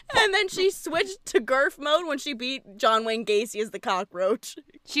 And then she switched to Girf mode when she beat John Wayne Gacy as the cockroach.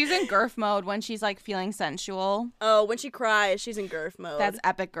 She's in Girf mode when she's like feeling sensual. Oh, when she cries, she's in Girf mode. That's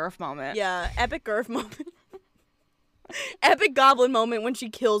epic Girf moment. Yeah, epic Girf moment. Epic goblin moment when she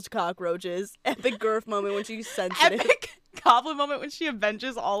kills cockroaches. Epic Girf moment when she's sensitive. Epic goblin moment when she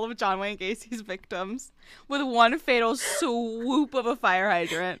avenges all of John Wayne Gacy's victims with one fatal swoop of a fire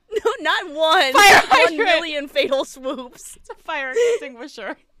hydrant. No, not one. Fire hydrant. 1 million fatal swoops. It's a fire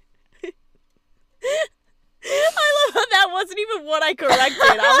extinguisher. I love how that wasn't even what I corrected.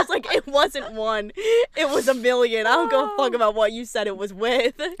 I was like, it wasn't one. It was 1 million. I don't give a fuck about what you said it was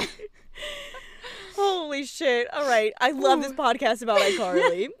with. Holy shit. All right. I love this podcast about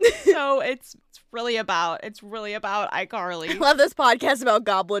iCarly. So it's really about iCarly. I love this podcast about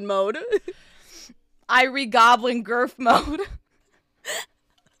goblin mode. I re-goblin Girf mode.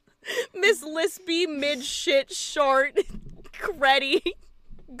 Miss Lispy mid-shit short creddy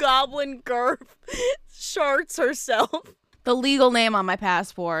goblin Girf sharts herself. The legal name on my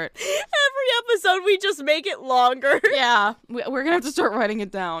passport. Every episode we just make it longer. Yeah. We're gonna have to start writing it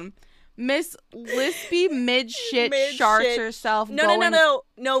down. Miss Lispy mid-shit sharts herself. No,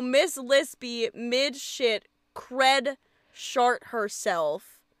 Miss Lispy mid-shit cred shart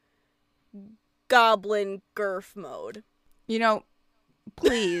herself. Goblin Girf mode. You know,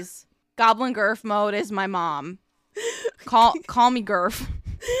 please. Goblin Girf mode is my mom. Call me Girf.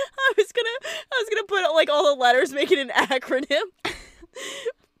 I was gonna put like all the letters, make it an acronym.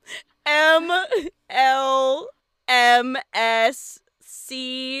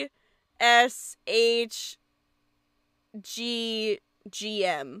 MLMSCSH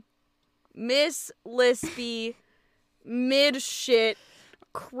MSGGM. Miss Lispy, mid-shit,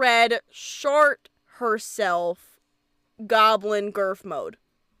 cred, short herself, goblin Girf Mode.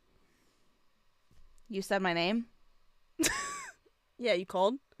 You said my name? Yeah, you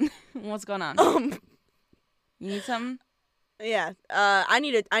called? What's going on? Um, You need something? yeah. I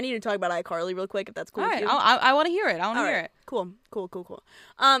need to talk about iCarly real quick if that's cool All with right, you. I want to hear it. I want to All hear right. it. Cool.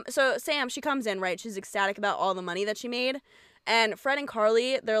 So Sam, she comes in, right? She's ecstatic about all the money that she made. And Fred and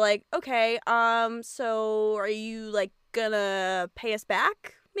Carly, they're like, okay, so are you, like, gonna pay us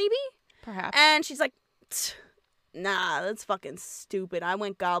back, maybe? Perhaps. And she's like, nah, that's fucking stupid. I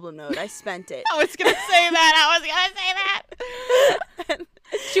went goblin mode. I spent it. I was gonna say that.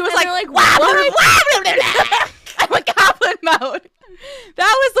 She was And like, they're like, what? I went goblin mode.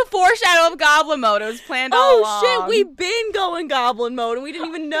 That was the foreshadow of goblin mode. It was planned all along. Oh, shit, we've been going goblin mode, and we didn't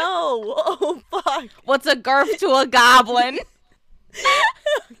even know. Oh, fuck. What's a Girf to a goblin?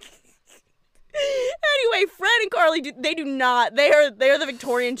 Anyway, Fred and Carly, they do not. They're the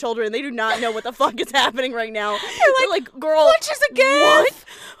Victorian children. They do not know what the fuck is happening right now. They're like, girl, Which is a gift? what?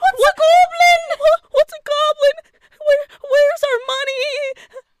 What's a goblin? What's a goblin? Where's our money?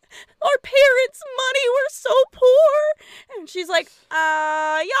 Our parents' money. We're so poor. And she's like,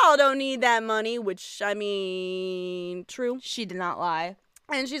 y'all don't need that money. Which, I mean, true. She did not lie.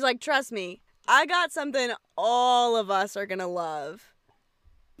 And she's like, trust me, I got something all of us are gonna love.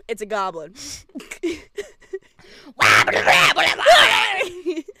 It's a goblin.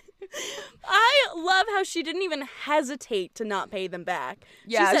 I love how she didn't even hesitate to not pay them back.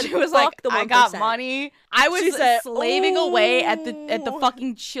 Yeah, said, she was "Fuck like, the I got 1%." money. I was She said, slaving away at the "Ooh."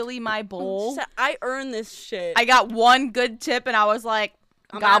 fucking chili my bowl. She said, I earned this shit. I got one good tip and I was like,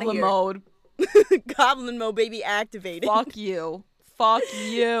 I'm outta goblin here. mode. Goblin mode, baby, activated. Fuck you. Fuck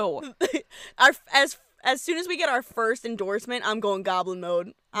you. As soon as we get our first endorsement, I'm going goblin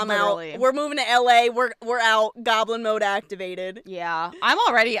mode. I'm Literally. out. We're moving to LA. We're out. Goblin mode activated. Yeah. I'm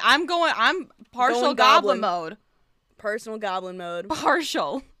partial Going goblin goblin. mode. Personal goblin mode.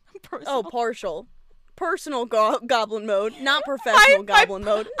 Partial. Oh, partial. Personal goblin mode, not professional goblin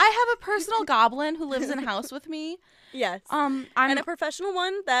mode. I have a personal goblin who lives in a house with me. Yes. I'm And a professional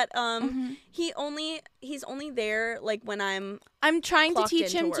one that Mhm. he's only there like when I'm trying to clocked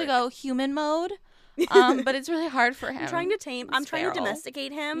teach him into to work. go human mode. But it's really hard for him. I'm trying to feral.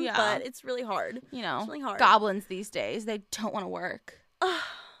 domesticate him, Yeah. but it's really hard. You know, It's really hard. goblins these days, they don't want to work.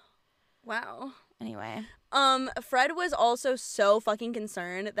 Wow. Anyway. Fred was also so fucking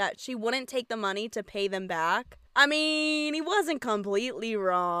concerned that she wouldn't take the money to pay them back. I mean, he wasn't completely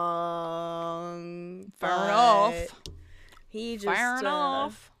wrong. Fair but enough. He just Fair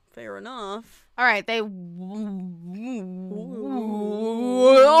enough. Fair enough. All right, they. Oh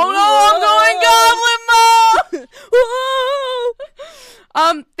no, I'm going goblin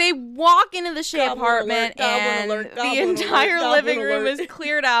mode. They walk into the Shea Goblin apartment, alert, goblin and alert, the goblin entire alert, living goblin room alert. is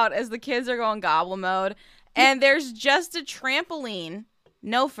cleared out as the kids are going goblin mode. And there's just a trampoline,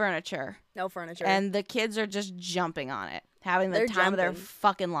 no furniture, No furniture. and the kids are just jumping on it, having the They're time of their jumping.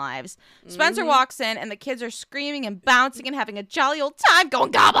 fucking lives. Spencer Mhm. walks in, and the kids are screaming and bouncing and having a jolly old time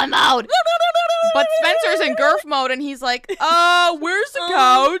going goblin mode. But Spencer's in Girf mode, and he's like, where's the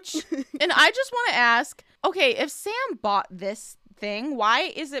couch? And I just want to ask, okay, if Sam bought this thing, why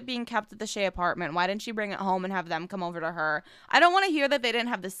is it being kept at the Shea apartment? Why didn't she bring it home and have them come over to her? I don't want to hear that they didn't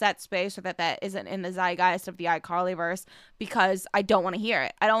have the set space or that isn't in the zeitgeist of the iCarlyverse, because I don't want to hear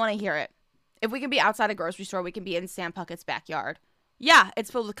it. I don't want to hear it. If we can be outside a grocery store, we can be in Sam Puckett's backyard. Yeah, it's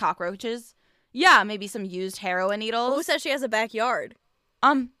filled with cockroaches. Yeah, maybe some used heroin needles. Who says she has a backyard?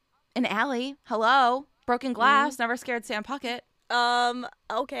 An alley. Hello. Broken glass. Never scared Sam Puckett.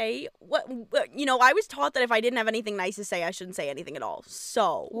 Okay. What? I was taught that if I didn't have anything nice to say, I shouldn't say anything at all.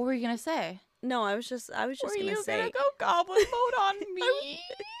 So What were you gonna say? no, I was just gonna say, go goblin mode on me?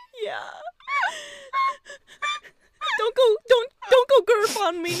 yeah. Don't go Girf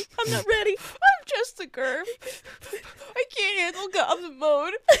on me. I'm not ready. I'm just a Girf. I can't handle goblin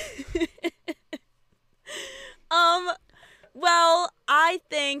mode. Well, I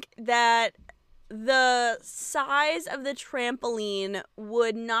think that the size of the trampoline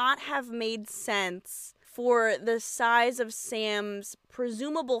would not have made sense for the size of Sam's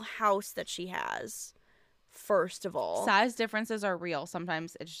presumable house that she has, first of all. Size differences are real.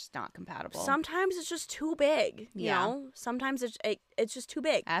 Sometimes it's just not compatible. Sometimes it's just too big, you Yeah. know? Sometimes it's just too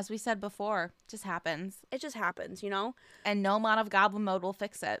big. As we said before, it just happens. It just happens, you know? And no amount of goblin mode will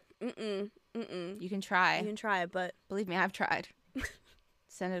fix it. Mm-mm. You can try. You can try it, but Believe me, I've tried.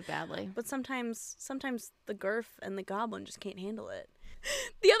 Send badly. But sometimes the Girf and the Goblin just can't handle it.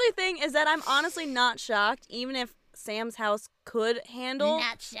 The other thing is that I'm honestly not shocked, even if Sam's house could handle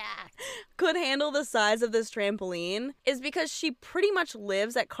the size of this trampoline is because she pretty much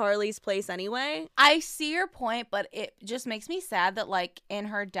lives at Carly's place anyway. I see your point, but it just makes me sad that, like, in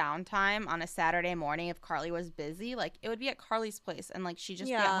her downtime on a Saturday morning, if Carly was busy, like, it would be at Carly's place, and, like, she'd just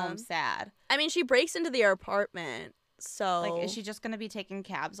be at home sad. I mean, she breaks into their apartment, so... Like, is she just going to be taking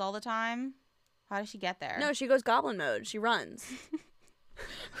cabs all the time? How does she get there? No, she goes goblin mode. She runs.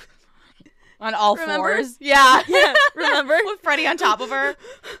 On all Remember? fours? Yeah. Remember? With Freddie on top of her?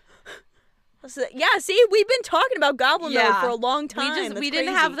 So, yeah, see, we've been talking about goblin mode for a long time. We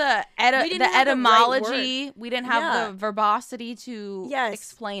didn't have the etymology. We didn't have the verbosity to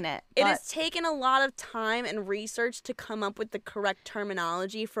explain it. It has taken a lot of time and research to come up with the correct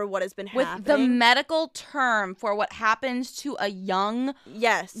terminology for what has been happening. With the medical term for what happens to a young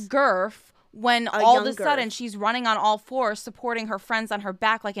Girf when all of a sudden she's running on all fours, supporting her friends on her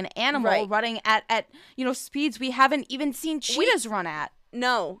back like an animal, running at speeds we haven't even seen cheetahs run at.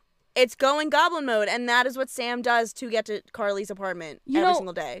 No. It's going goblin mode, and that is what Sam does to get to Carly's apartment every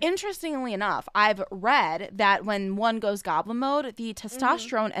single day. Interestingly enough, I've read that when one goes goblin mode, the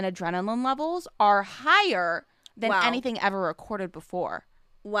testosterone and adrenaline levels are higher than anything ever recorded before.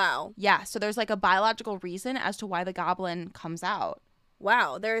 Wow. Yeah, so there's like a biological reason as to why the goblin comes out.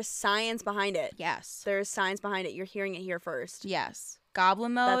 Wow, there's science behind it. Yes. There's science behind it. You're hearing it here first. Yes.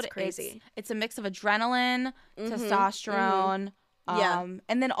 Goblin mode. That's crazy. It's a mix of adrenaline, testosterone, and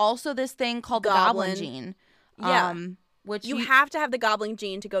then also this thing called the goblin gene. Which you have to have the goblin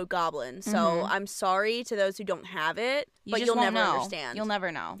gene to go goblin. So I'm sorry to those who don't have it, but you'll never understand. You'll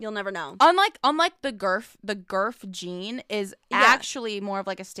never know. You'll never know. Unlike the Girf gene is actually more of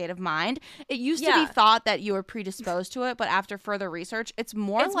like a state of mind. It used to be thought that you were predisposed to it, but after further research, it's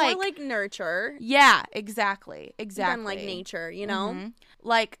more like nurture. Yeah, exactly. Than like nature, you know?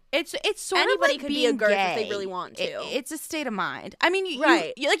 Like it's sort anybody of like could being be a Girf gay. if they really want to. It's a state of mind. I mean, you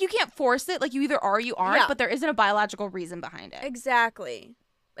like you can't force it. Like you either are or you aren't, but there isn't a biological reason behind it. Exactly.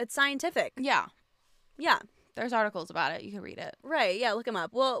 It's scientific. Yeah. Yeah. There's articles about it. You can read it. Right. Yeah. Look them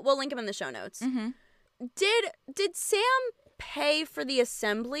up. We'll link them in the show notes. Did Sam pay for the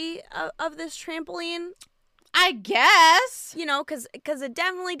assembly of this trampoline? I guess. You know, because it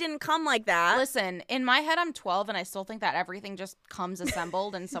definitely didn't come like that. Listen, in my head, I'm 12, and I still think that everything just comes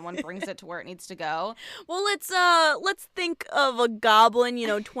assembled, and someone brings it to where it needs to go. Well, let's think of a goblin,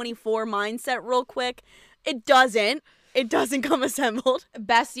 24 mindset real quick. It doesn't come assembled.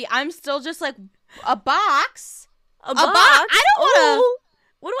 Bestie, I'm still just like a box. A box? I don't want to.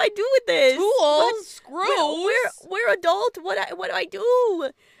 What do I do with this? Tools, screws. We're adult. What do I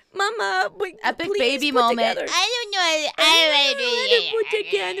do? Mama, epic please baby put moment. Together. I don't know. I don't put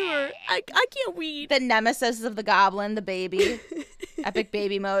together. I can't read. The nemesis of the goblin, the baby. Epic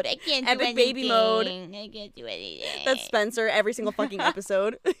baby mode. I can't do anything. Baby mode. I can't do anything. That's Spencer every single fucking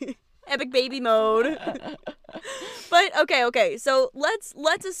episode. Epic baby mode. But okay. So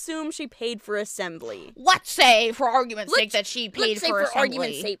let's assume she paid for assembly. Let's say, for argument's sake, that she paid for assembly. For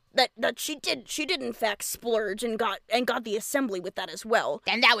argument's sake, that she did in fact splurge and got the assembly with that as well.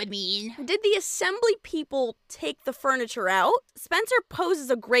 Then that would mean, did the assembly people take the furniture out? Spencer poses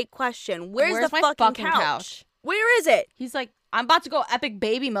a great question. Where's the my fucking couch? Where is it? He's like, I'm about to go epic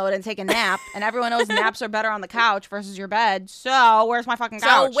baby mode and take a nap, and everyone knows naps are better on the couch versus your bed, so where's my fucking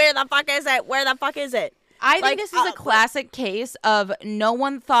couch? So where the fuck is it? Where the fuck is it? I think this is a classic case of no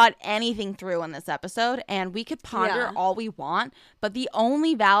one thought anything through in this episode, and we could ponder all we want, but the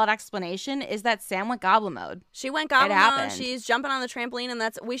only valid explanation is that Sam went goblin mode. She went goblin mode. She's jumping on the trampoline, and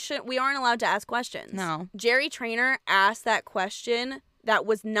we aren't allowed to ask questions. No. Jerry Trainer asked that question that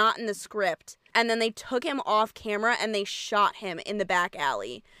was not in the script. And then they took him off camera and they shot him in the back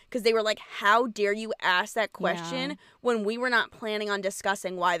alley. Because they were like, how dare you ask that question when we were not planning on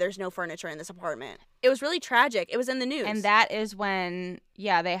discussing why there's no furniture in this apartment. It was really tragic. It was in the news. And that is when,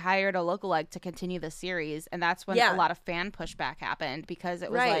 they hired a lookalike to continue the series. And that's when a lot of fan pushback happened. Because it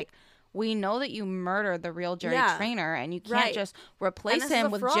was like, we know that you murdered the real Jerry Trainer, and you can't just replace him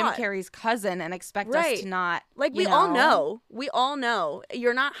with Jim Carrey's cousin and expect us to not. Like, we all know. We all know.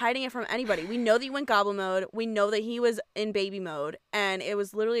 You're not hiding it from anybody. We know that you went goblin mode. We know that he was in baby mode, and it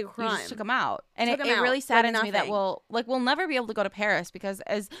was literally a crime. You just took him out. And it really saddens me that we'll never be able to go to Paris, because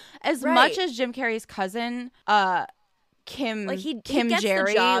as much as Jim Carrey's cousin, Kim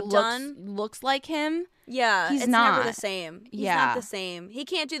Jerry looks like him. Yeah, he's it's not never the same. He's not the same. He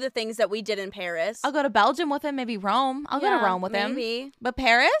can't do the things that we did in Paris. I'll go to Belgium with him, maybe Rome. I'll go to Rome with him. Maybe. But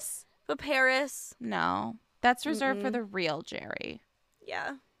Paris? No. That's reserved for the real Jerry.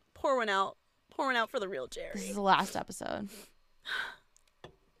 Yeah. Pour one out. Pour one out for the real Jerry. This is the last episode.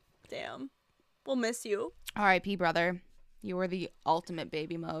 Damn. We'll miss you. R.I.P. brother. You were the ultimate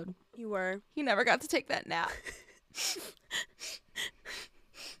baby mode. You were. He never got to take that nap.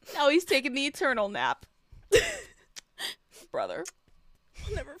 Now he's taking the eternal nap. Brother.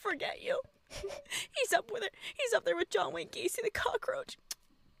 I'll never forget you. He's up there with John Wayne Gacy the cockroach.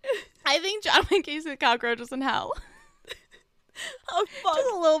 I think John Wayne Gacy the cockroach is in hell. Oh, fuck.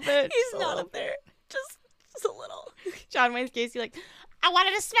 Just a little bit. He's not up there. Just a little. John Wayne Gacy like, I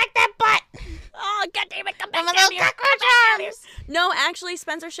wanted to smack that butt. Oh, goddammit, come back I'm a down little here. cockroach arms. No, actually,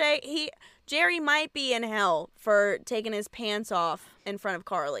 Spencer Shea, Jerry might be in hell for taking his pants off in front of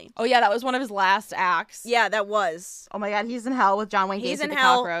Carly. Oh, yeah, that was one of his last acts. Yeah, that was. Oh, my God, he's in hell with John Wayne Gacy He's in the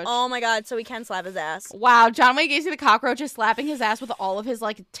hell. cockroach. Oh, my God, so he can slap his ass. Wow, John Wayne Gacy the cockroach is slapping his ass with all of his,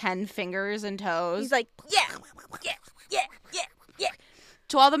 10 fingers and toes. He's like, yeah, yeah, yeah, yeah, yeah.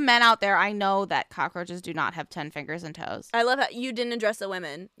 To all the men out there, I know that cockroaches do not have 10 fingers and toes. I love how you didn't address the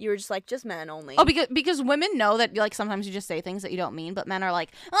women. You were just like, just men only. Oh, because women know that sometimes you just say things that you don't mean, but men are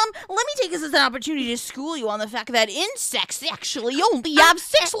like, let me take this as an opportunity to school you on the fact that insects actually only have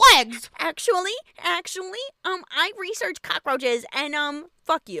 6 legs. Actually, I researched cockroaches and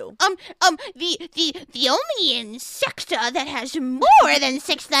fuck you. The only insect that has more than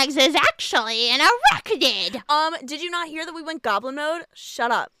 6 legs is actually an arachnid. Did you not hear that we went goblin mode? Shut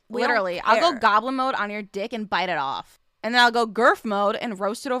up. We don't Literally, I'll go care. goblin mode on your dick and bite it off. And then I'll go Girf mode and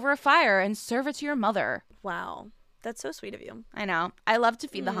roast it over a fire and serve it to your mother. Wow. That's so sweet of you. I know. I love to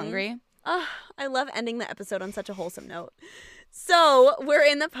feed the hungry. I love ending the episode on such a wholesome note. So, we're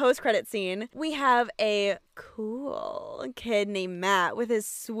in the post-credit scene. We have a cool kid named Matt with his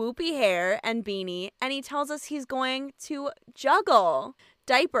swoopy hair and beanie, and he tells us he's going to juggle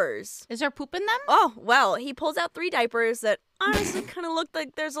diapers. Is there poop in them? Oh, well, he pulls out 3 diapers that honestly kind of look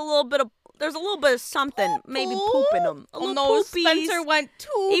like there's a little bit of something, maybe poop in them. A Oh little no, poopies. Spencer went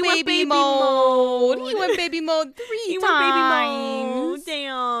He went baby baby mode. mode. He went baby mode 3 He times. went baby mode.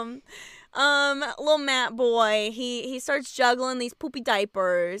 Damn. Little Matt boy, he starts juggling these poopy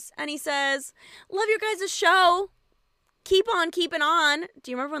diapers, and he says, "Love your guys' show. Keep on keeping on."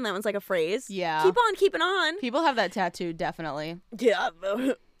 Do you remember when that was like a phrase? Yeah. Keep on keeping on. People have that tattooed, definitely. Yeah,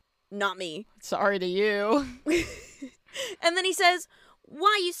 not me. Sorry to you. And then he says,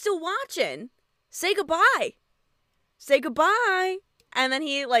 "Why you still watching? Say goodbye. Say goodbye." And then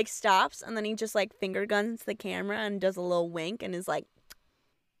he stops, and then he just finger guns the camera and does a little wink and is like,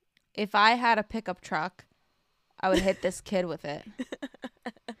 If I had a pickup truck, I would hit this kid with it.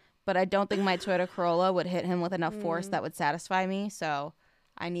 But I don't think my Toyota Corolla would hit him with enough force that would satisfy me, so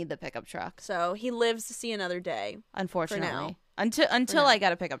I need the pickup truck. so he lives to see another day. Unfortunately. Until I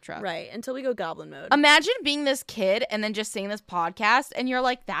got a pickup truck. Right, until we go goblin mode. Imagine being this kid and then just seeing this podcast and you're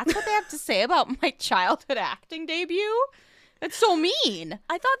like, that's what they have to say about my childhood acting debut? That's so mean.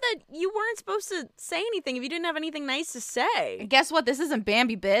 I thought that you weren't supposed to say anything if you didn't have anything nice to say. Guess what? This isn't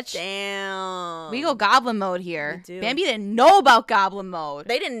Bambi, bitch. Damn. We go goblin mode here. We do. Bambi didn't know about goblin mode.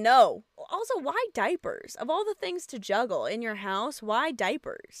 They didn't know. Also, why diapers? Of all the things to juggle in your house, why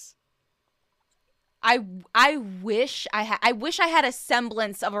diapers? I wish I had a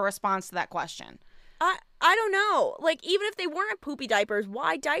semblance of a response to that question. I don't know. Even if they weren't poopy diapers,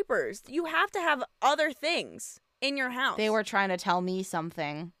 why diapers? You have to have other things in your house. They were trying to tell me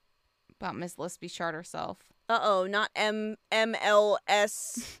something about Miss Lispy Shard herself. Not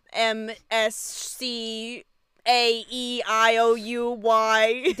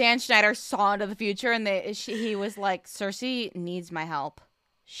MLSMSCAEIOUY. Dan Schneider saw into the future and he was like, Cersei needs my help.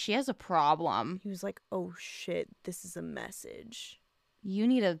 She has a problem. He was like, "Oh shit, this is a message." You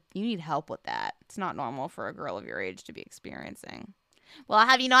need help with that. It's not normal for a girl of your age to be experiencing. Well, I'll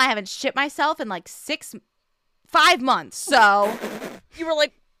have you know I haven't shit myself in 5 months, so You were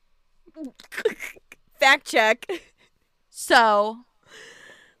like, fact check. So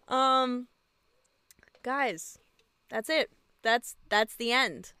Guys, that's it. That's the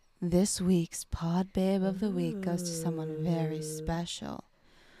end. this week's Pod Babe of the Week goes to someone very special.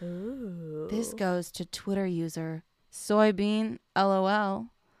 Ooh. This goes to Twitter user Soybean LOL,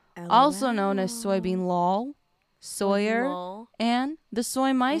 also known as Soybean Lol, Sawyer, Lol. and the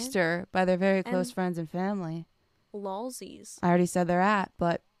Soy Meister by their very close friends and family. Lolsies. I already said they're at,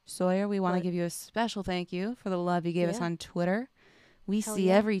 but Sawyer, we want to But- give you a special thank you for the love you gave us Yeah. on Twitter. We Hell see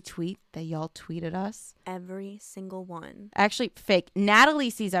yeah. every tweet that y'all tweeted us. Every single one. Actually, fake.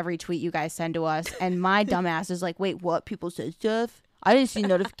 Natalie sees every tweet you guys send to us, and my dumbass is like, wait, what? People said stuff? I didn't see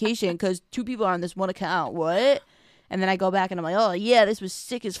notification because 2 people are on this one account. What? And then I go back and I'm like, oh, yeah, this was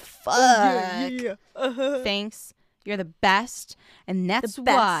sick as fuck. Uh-huh. Thanks. You're the best, and that's The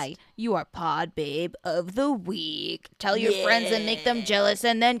best. why you are Pod Babe of the Week. Tell your friends and make them jealous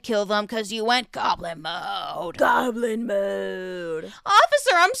and then kill them because you went Goblin Mode. Goblin Mode.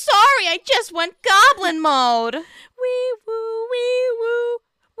 Officer, I'm sorry. I just went Goblin Mode. Wee woo, wee woo.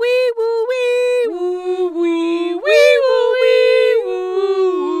 Wee woo, wee woo, wee woo, wee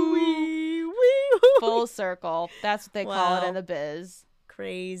woo, wee woo. Full circle. That's what they call it Wow. in the biz.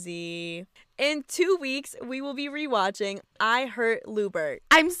 Crazy. In 2 weeks, we will be rewatching I Hurt Lubert.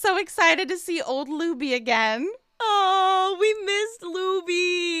 I'm so excited to see old Luby again. Oh, we missed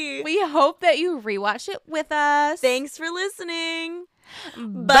Luby. We hope that you rewatch it with us. Thanks for listening.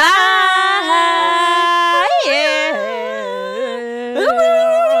 Bye.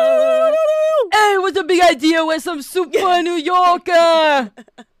 Hey, what's the big idea with some soup for New Yorker?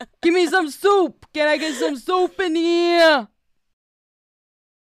 Give me some soup. Can I get some soup in here?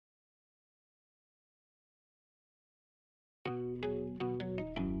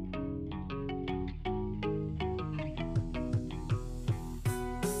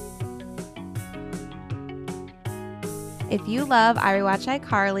 If you love I Rewatch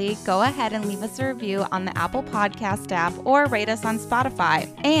iCarly, go ahead and leave us a review on the Apple Podcast app or rate us on Spotify.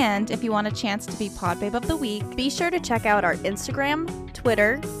 And if you want a chance to be Pod Babe of the Week, Be sure to check out our Instagram,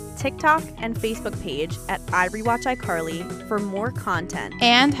 Twitter, TikTok, and Facebook page at I Rewatch iCarly for more content.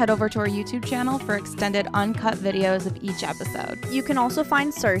 and head over to our YouTube channel for extended uncut videos of each episode. You can also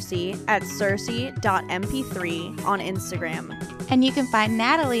find Cersei at cersei.mp3 on Instagram, And you can find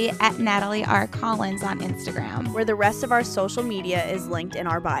Natalie at Natalie R. Collins on Instagram. where the rest of our social media is linked in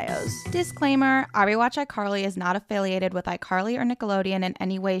our bios. Disclaimer, I Rewatch iCarly is not affiliated with iCarly or Nickelodeon in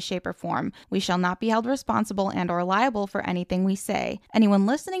any way, shape, or form. We shall not be held responsible and or liable for anything we say. Anyone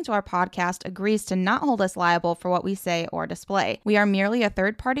listening to our podcast agrees to not hold us liable for what we say or display. We are merely a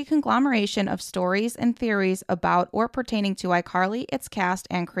third-party conglomeration of stories and theories about or pertaining to iCarly, its cast,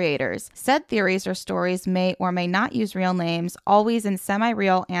 and creators. Said theories or stories may or may not use real names, always in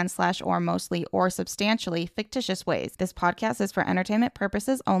semi-real and/or mostly or substantially fictitious ways. This podcast is for entertainment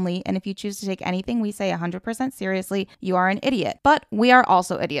purposes only, and if you choose to take anything we say 100% seriously, you are an idiot. But we are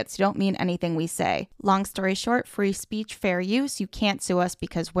also idiots who don't mean anything we say. Long story short, free speech, fair use. You can't sue us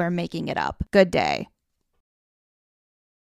because we're making it up. Good day.